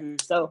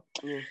a So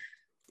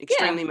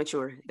extremely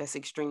mature. That's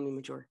extremely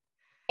mature.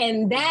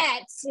 And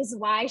that is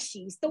why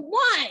she's the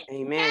one.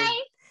 Amen.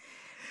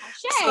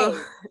 Okay?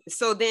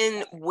 So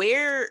then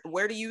where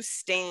do you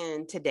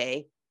stand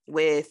today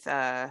with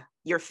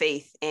your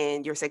faith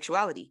and your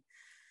sexuality?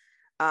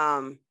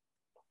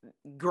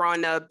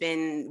 Growing up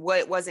in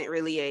what wasn't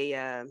really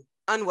a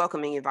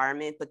unwelcoming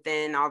environment, but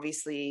then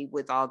obviously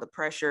with all the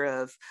pressure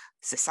of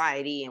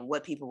society and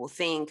what people will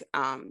think,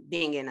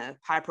 being in a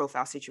high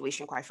profile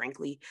situation, quite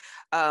frankly,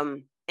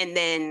 and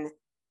then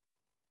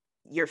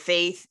your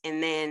faith,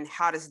 and then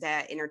how does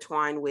that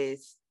intertwine with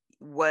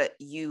what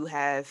you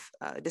have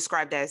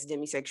described as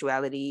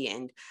demisexuality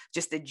and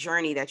just the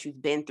journey that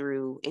you've been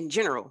through in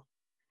general?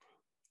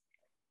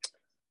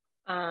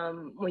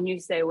 When you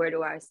say where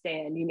do I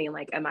stand, you mean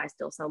like, am I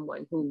still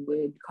someone who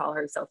would call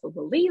herself a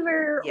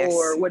believer? Yes.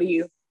 Or what do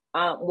you,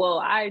 well,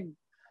 I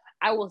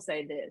will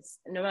say this,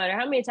 no matter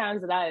how many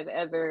times that I've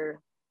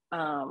ever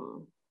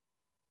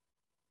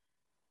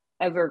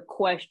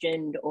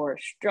questioned or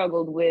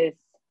struggled with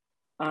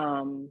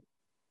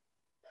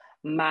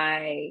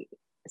my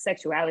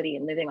sexuality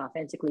and living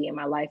authentically in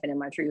my life and in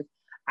my truth,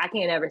 I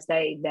can't ever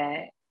say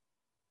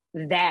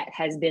that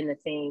has been the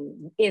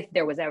thing. If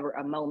there was ever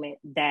a moment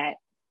that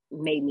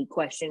made me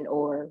question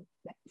or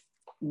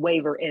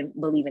waver in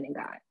believing in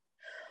God.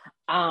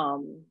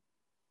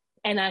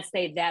 And I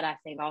say that, I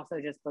think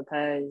also just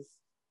because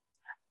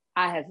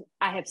I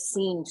have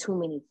seen too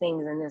many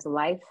things in this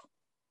life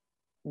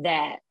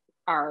that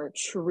are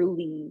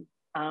truly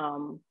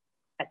a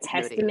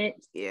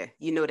testament. You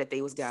know that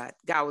they was God.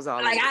 God was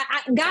always like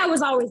God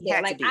was always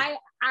there. Like I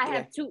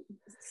have two,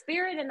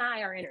 spirit and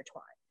I are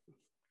intertwined.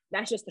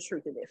 That's just the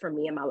truth of it for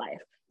me in my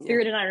life.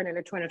 Spirit and I are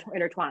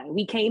intertwined.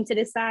 We came to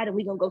this side and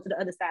we're going to go to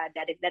the other side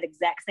that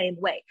exact same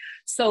way.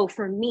 So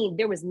for me,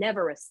 there was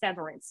never a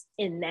severance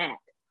in that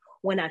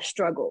when I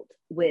struggled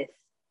with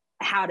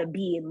how to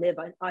be and live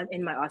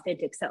in my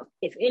authentic self.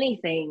 If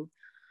anything,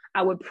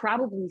 I would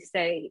probably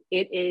say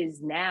it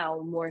is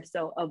now more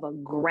so of a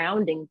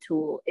grounding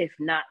tool, if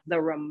not the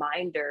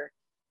reminder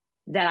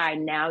that I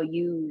now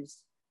use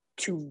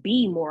to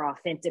be more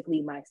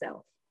authentically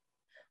myself.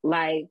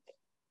 Like,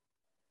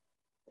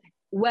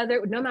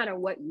 no matter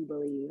what you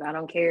believe, I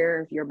don't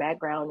care if your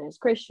background is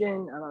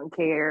Christian, I don't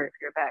care if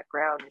your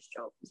background is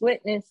Jehovah's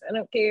Witness, I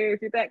don't care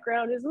if your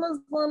background is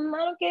Muslim,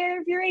 I don't care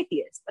if you're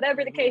atheist,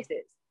 whatever the case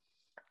is.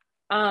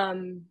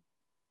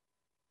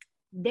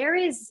 There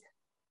is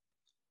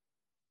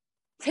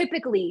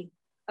typically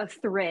a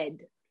thread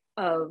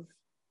of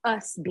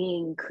us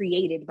being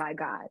created by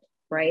God,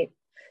 right?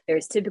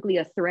 There's typically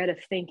a thread of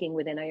thinking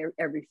within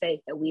every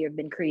faith that we have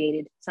been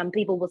created. Some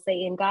people will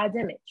say in God's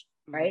image,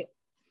 right?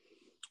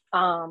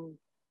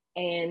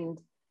 And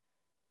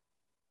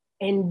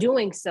in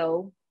doing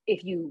so,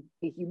 if you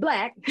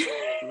Black,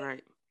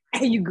 right,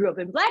 and you grew up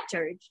in Black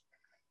church,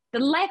 the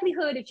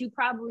likelihood that you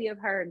probably have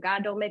heard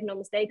God don't make no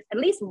mistakes at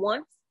least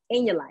once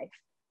in your life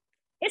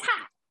is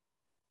high.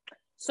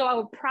 So I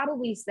would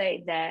probably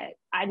say that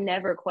I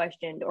never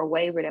questioned or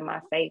wavered in my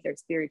faith or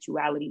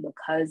spirituality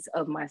because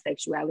of my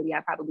sexuality.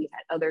 I probably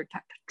had other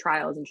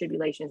trials and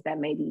tribulations that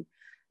maybe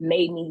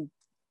made me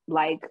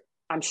like,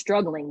 I'm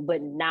struggling,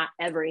 but not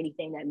ever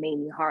anything that made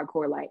me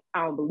hardcore, like,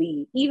 I don't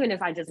believe, even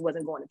if I just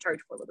wasn't going to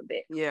church for a little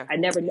bit. Yeah. I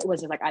never was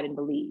just like, I didn't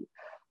believe.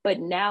 But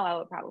now I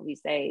would probably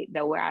say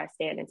that where I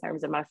stand in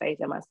terms of my faith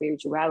and my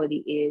spirituality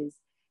is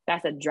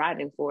that's a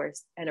driving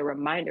force and a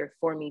reminder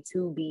for me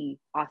to be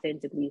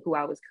authentically who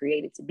I was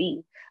created to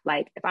be.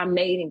 Like, if I'm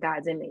made in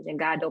God's image and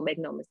God don't make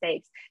no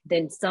mistakes,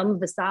 then some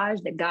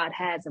visage that God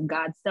has of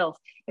God's self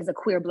is a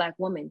queer Black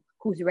woman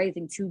who's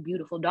raising two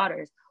beautiful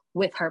daughters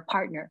with her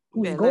partner,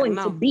 who's going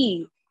to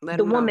be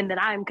the woman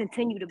that I'm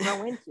continue to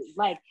grow into.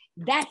 Like,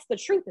 that's the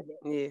truth of it.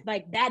 Yeah.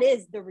 Like, that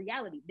is the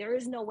reality. There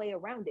is no way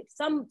around it.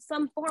 Some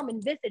form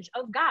and visage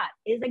of God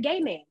is a gay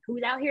man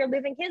who's out here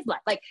living his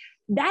life. Like,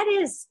 that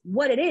is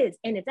what it is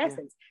in its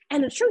essence.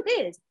 And the truth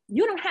is,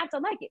 you don't have to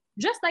like it.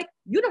 Just like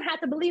you don't have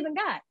to believe in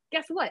God.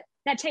 Guess what?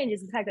 That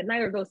changes the fact that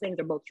neither of those things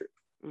are both true.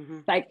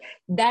 Like,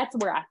 that's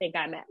where I think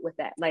I'm at with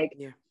that. Like,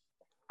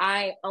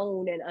 I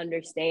own and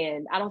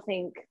understand. I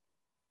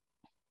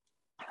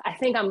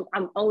think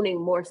I'm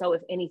owning more so,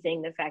 if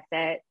anything, the fact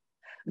that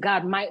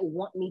God might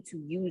want me to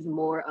use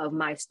more of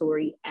my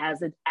story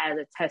as a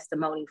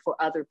testimony for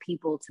other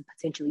people to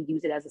potentially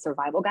use it as a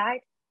survival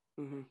guide.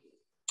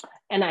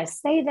 And I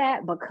say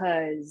that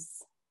because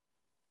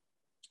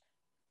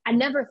I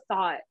never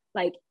thought,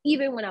 like,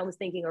 even when I was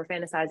thinking or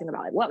fantasizing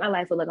about like what my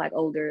life would look like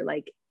older,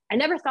 like, I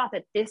never thought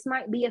that this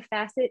might be a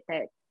facet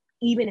that,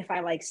 even if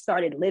I like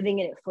started living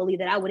in it fully,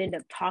 that I would end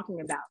up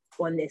talking about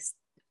on this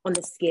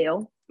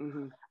scale.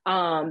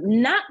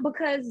 Not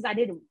because I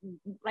didn't,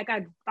 like,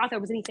 I thought there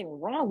was anything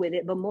wrong with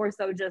it, but more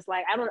so just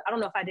like, I don't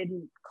know if I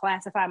didn't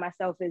classify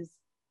myself as,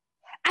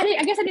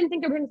 I guess I didn't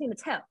think there was anything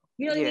to tell.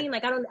 You know what I mean?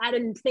 Like, I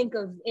didn't think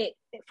of it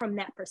from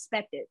that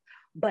perspective.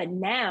 But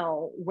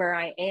now where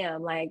I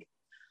am, like,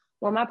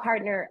 when my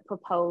partner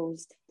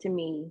proposed to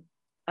me,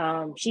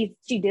 she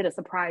did a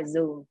surprise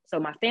Zoom. So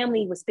my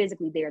family was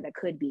physically there that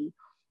could be,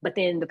 but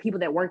then the people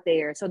that weren't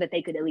there, so that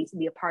they could at least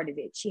be a part of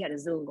it, she had a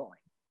Zoom going.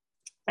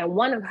 And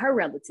one of her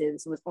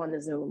relatives was on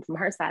the Zoom from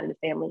her side of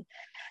the family.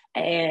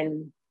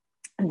 And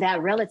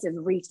that relative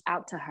reached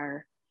out to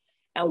her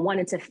and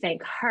wanted to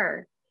thank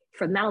her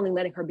for not only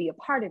letting her be a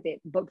part of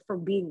it, but for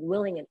being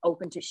willing and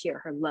open to share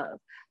her love.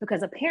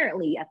 Because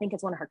apparently, I think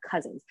it's one of her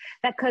cousins.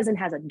 That cousin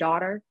has a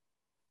daughter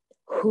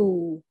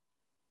who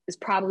is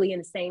probably in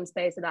the same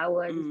space that I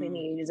was, between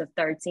the ages of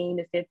 13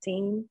 to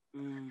 15,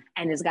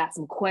 and has got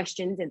some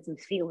questions and some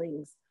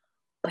feelings,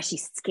 but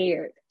she's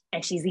scared.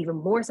 And she's even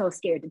more so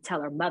scared to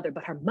tell her mother,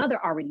 but her mother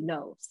already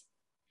knows.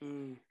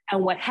 And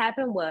what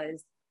happened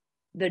was,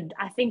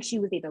 I think she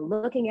was either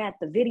looking at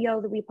the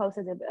video that we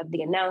posted of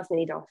the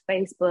announcement either on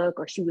Facebook,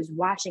 or she was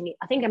watching it.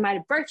 I think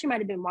first she might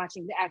have been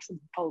watching the actual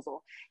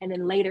proposal, and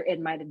then later it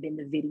might have been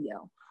the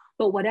video.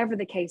 But whatever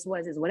the case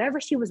was, is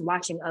whatever she was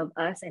watching of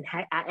us and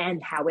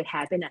how it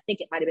happened, I think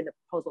it might have been the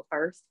proposal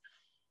first.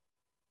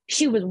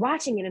 She was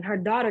watching it, and her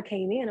daughter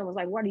came in and was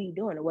like, "What are you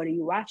doing? Or what are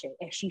you watching?"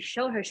 And she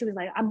showed her, she was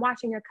like, "I'm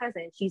watching your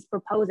cousin. She's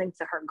proposing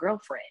to her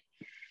girlfriend."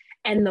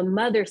 And the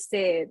mother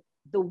said,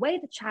 the way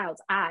the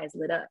child's eyes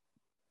lit up,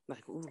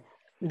 like, ooh,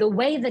 the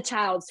way the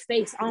child's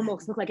face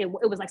almost looked like it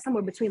was like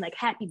somewhere between like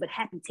happy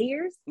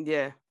tears.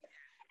 Yeah.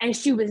 And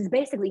she was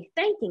basically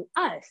thanking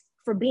us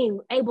for being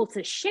able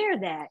to share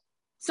that,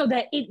 so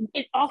that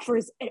it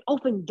offers an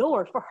open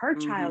door for her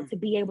child to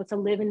be able to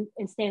live and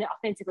stand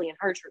authentically in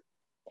her truth.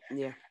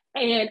 Yeah.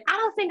 And I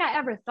don't think I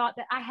ever thought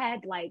that I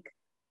had, like,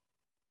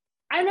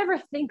 I never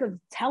think of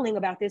telling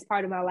about this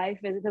part of my life,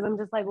 because I'm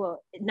just like,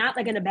 well, not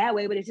like in a bad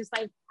way, but it's just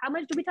like, how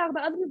much do we talk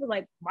about other people,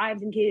 like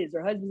wives and kids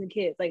or husbands and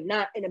kids? Like,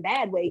 not in a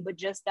bad way, but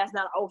just that's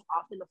not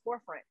often the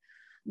forefront.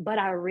 But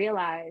I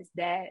realized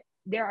that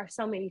there are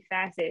so many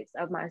facets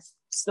of my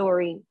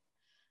story,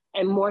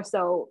 and more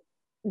so,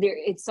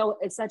 it's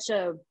such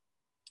a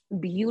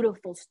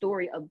beautiful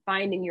story of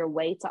finding your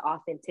way to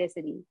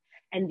authenticity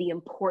and the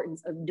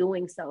importance of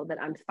doing so, that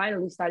I'm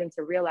finally starting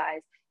to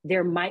realize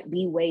there might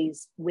be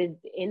ways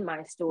within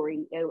my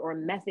story, or a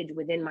message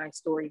within my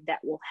story, that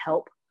will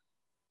help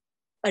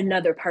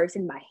another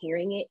person by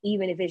hearing it,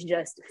 even if it's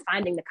just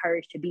finding the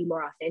courage to be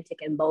more authentic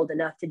and bold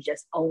enough to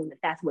just own that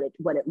that's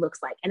what it looks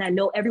like. And I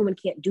know everyone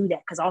can't do that,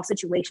 because all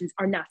situations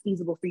are not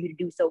feasible for you to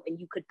do so, and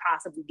you could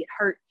possibly get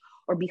hurt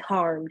or be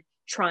harmed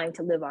trying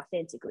to live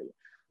authentically.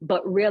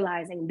 But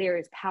realizing there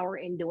is power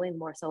in doing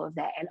more so of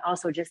that. And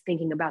also just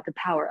thinking about the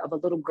power of a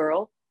little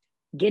girl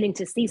getting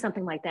to see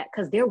something like that,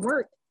 because there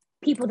weren't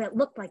people that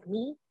looked like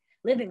me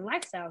living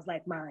lifestyles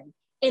like mine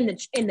in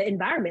the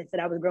environments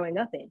that I was growing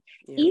up in.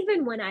 Yeah.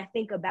 Even when I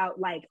think about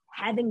like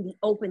having the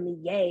openly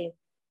gay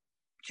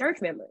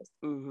church members,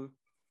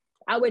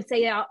 I would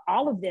say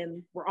all of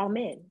them were all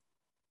men.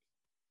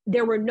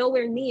 There were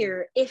nowhere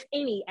near, if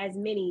any, as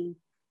many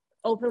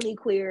openly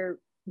queer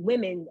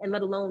women, and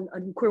let alone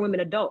queer women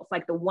adults.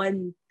 Like, the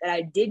one that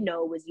I did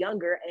know was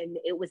younger, and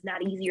it was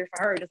not easier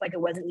for her, just like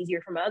it wasn't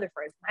easier for my other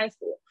friends in high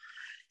school.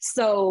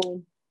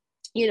 So,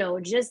 you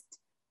know, just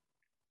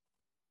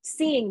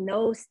seeing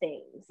those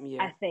things,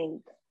 I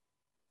think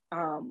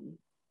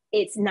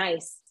it's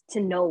nice to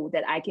know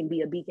that I can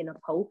be a beacon of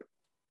hope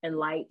and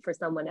light for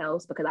someone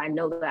else, because I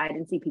know that I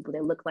didn't see people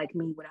that looked like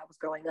me when I was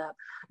growing up,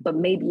 but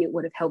maybe it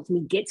would have helped me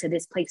get to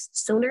this place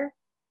sooner,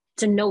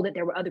 to know that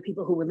there were other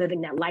people who were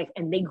living that life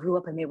and they grew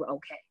up and they were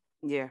okay.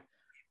 Yeah.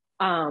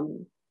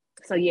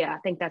 So yeah, I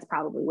think that's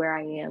probably where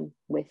I am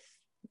with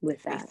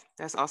that.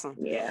 That's awesome.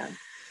 Yeah.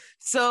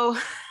 So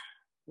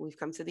we've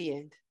come to the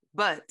end,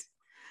 but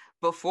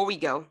before we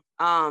go,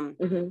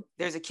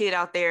 there's a kid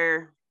out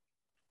there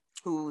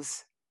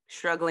who's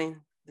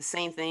struggling the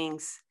same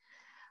things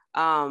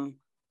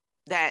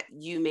that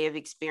you may have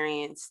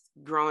experienced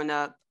growing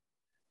up.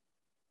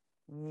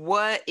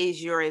 What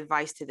is your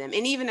advice to them?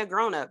 And even a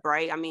grown-up,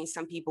 right? I mean,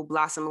 some people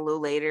blossom a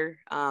little later,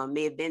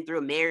 may have been through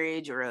a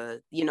marriage or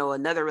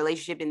another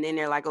relationship, and then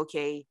they're like,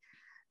 okay,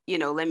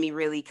 let me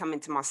really come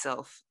into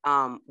myself.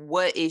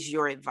 What is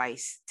your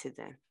advice to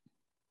them?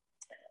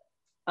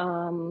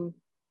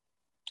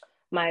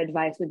 My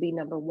advice would be,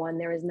 number one,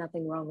 there is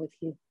nothing wrong with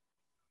you.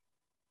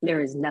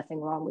 There is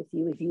nothing wrong with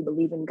you. If you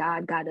believe in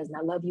God, God does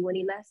not love you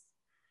any less.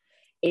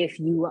 If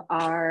you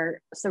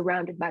are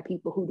surrounded by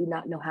people who do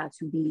not know how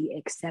to be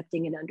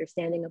accepting and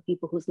understanding of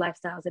people whose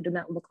lifestyles that do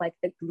not look like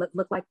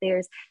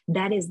theirs,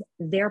 that is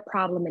their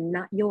problem and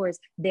not yours.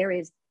 There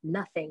is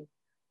nothing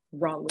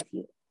wrong with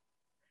you.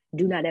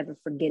 Do not ever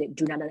forget it.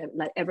 Do not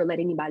ever let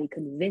anybody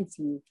convince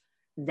you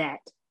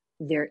that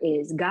there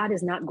is. God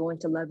is not going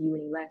to love you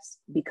any less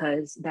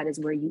because that is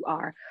where you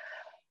are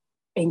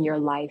in your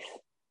life.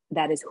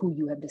 That is who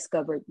you have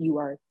discovered you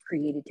are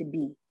created to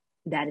be.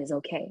 That is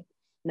okay.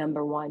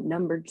 Number one.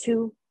 Number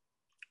two,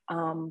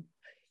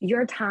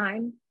 your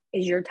time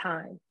is your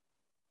time.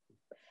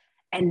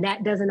 And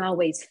that doesn't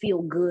always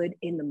feel good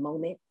in the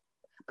moment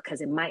because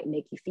it might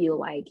make you feel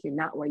like you're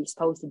not where you're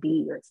supposed to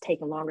be or it's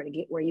taking longer to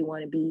get where you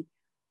want to be.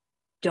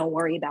 Don't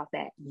worry about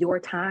that. Your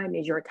time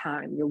is your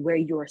time. You're where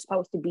you're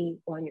supposed to be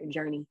on your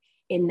journey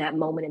in that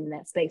moment, in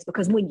that space.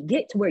 Because when you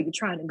get to where you're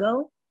trying to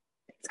go,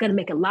 it's going to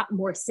make a lot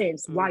more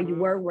sense why you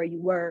were where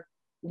you were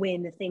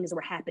when the things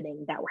were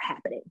happening that were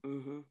happening.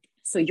 Mm-hmm.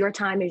 So your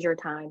time is your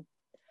time.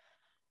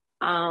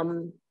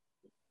 And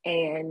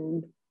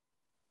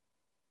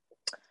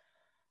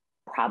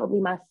probably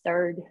my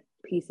third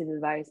piece of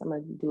advice, I'm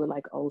going to do it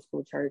like old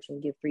school church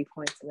and give 3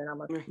 points and then I'm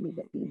going to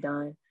be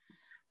done.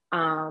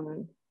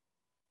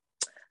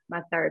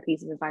 My third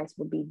piece of advice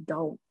would be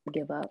don't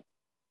give up.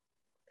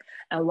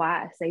 And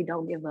why I say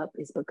don't give up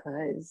is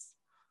because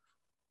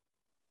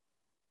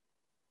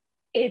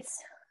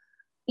it's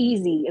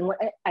easy. And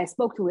I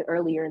spoke to it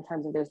earlier in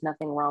terms of there's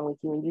nothing wrong with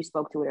you. And you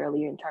spoke to it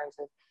earlier in terms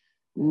of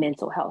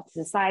mental health.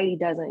 Society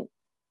doesn't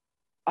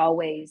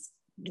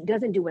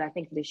do what I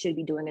think that it should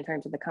be doing in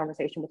terms of the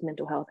conversation with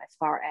mental health, as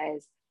far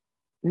as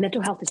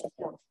mental health is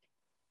health.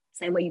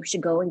 Same way you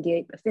should go and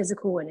get a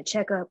physical and a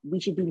checkup, we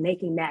should be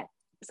making that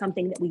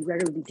something that we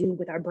regularly do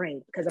with our brain,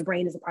 because our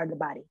brain is a part of the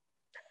body.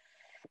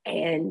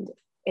 And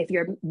if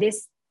you're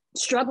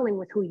struggling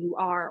with who you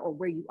are or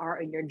where you are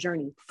in your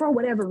journey, for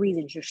whatever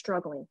reasons you're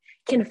struggling,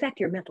 can affect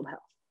your mental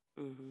health.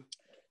 Mm-hmm.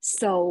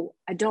 So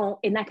and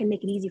that can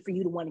make it easy for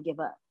you to want to give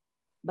up.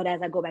 But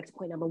as I go back to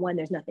point number one,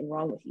 there's nothing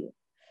wrong with you.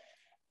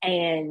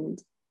 And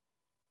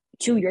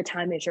 2, your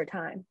time is your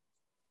time.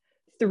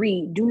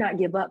 3, do not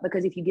give up,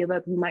 because if you give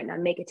up, you might not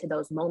make it to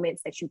those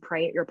moments that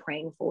you're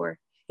praying for.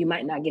 You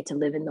might not get to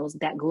live in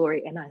that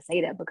glory. And I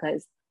say that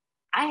because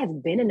I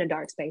have been in a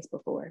dark space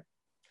before.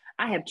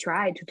 I have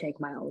tried to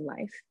take my own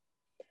life.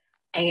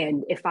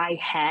 And if I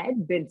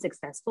had been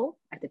successful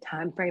at the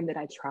time frame that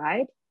I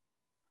tried,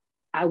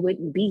 I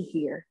wouldn't be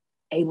here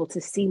able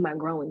to see my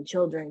growing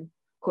children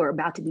who are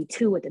about to be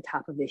 2 at the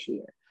top of this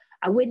year.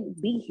 I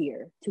wouldn't be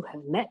here to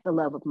have met the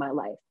love of my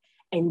life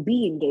and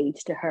be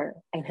engaged to her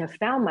and have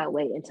found my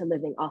way into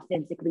living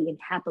authentically and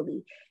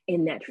happily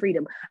in that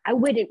freedom. I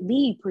wouldn't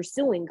be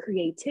pursuing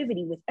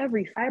creativity with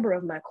every fiber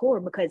of my core,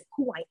 because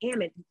who I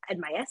am at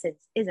my essence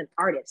is an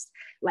artist.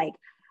 Like,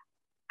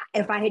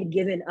 if I had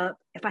given up,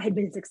 if I had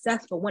been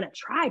successful when I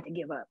tried to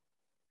give up,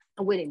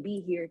 I wouldn't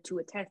be here to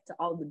attest to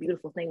all the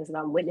beautiful things that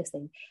I'm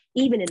witnessing,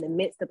 even in the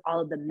midst of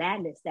all of the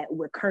madness that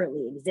we're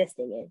currently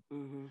existing in.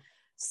 Mm-hmm.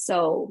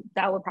 So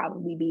that would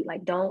probably be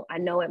like, I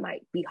know it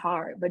might be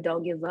hard, but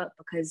don't give up,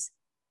 because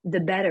the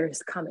better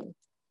is coming.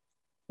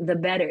 The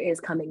better is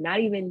coming,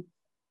 not even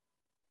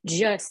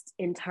just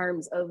in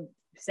terms of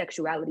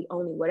sexuality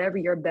only. Whatever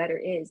your better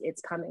is,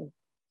 it's coming.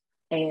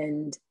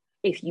 And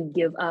if you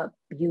give up,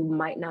 you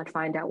might not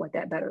find out what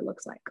that better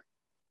looks like.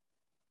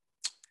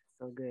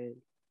 So good.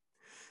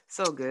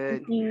 So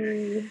good. Thank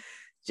you.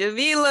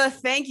 Jamila,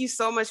 thank you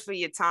so much for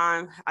your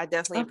time. I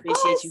definitely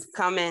appreciate you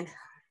coming.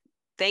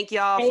 Thank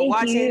y'all for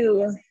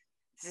watching.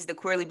 This is the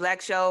Queerly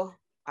Blax Show.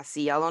 I'll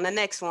see y'all on the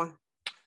next one.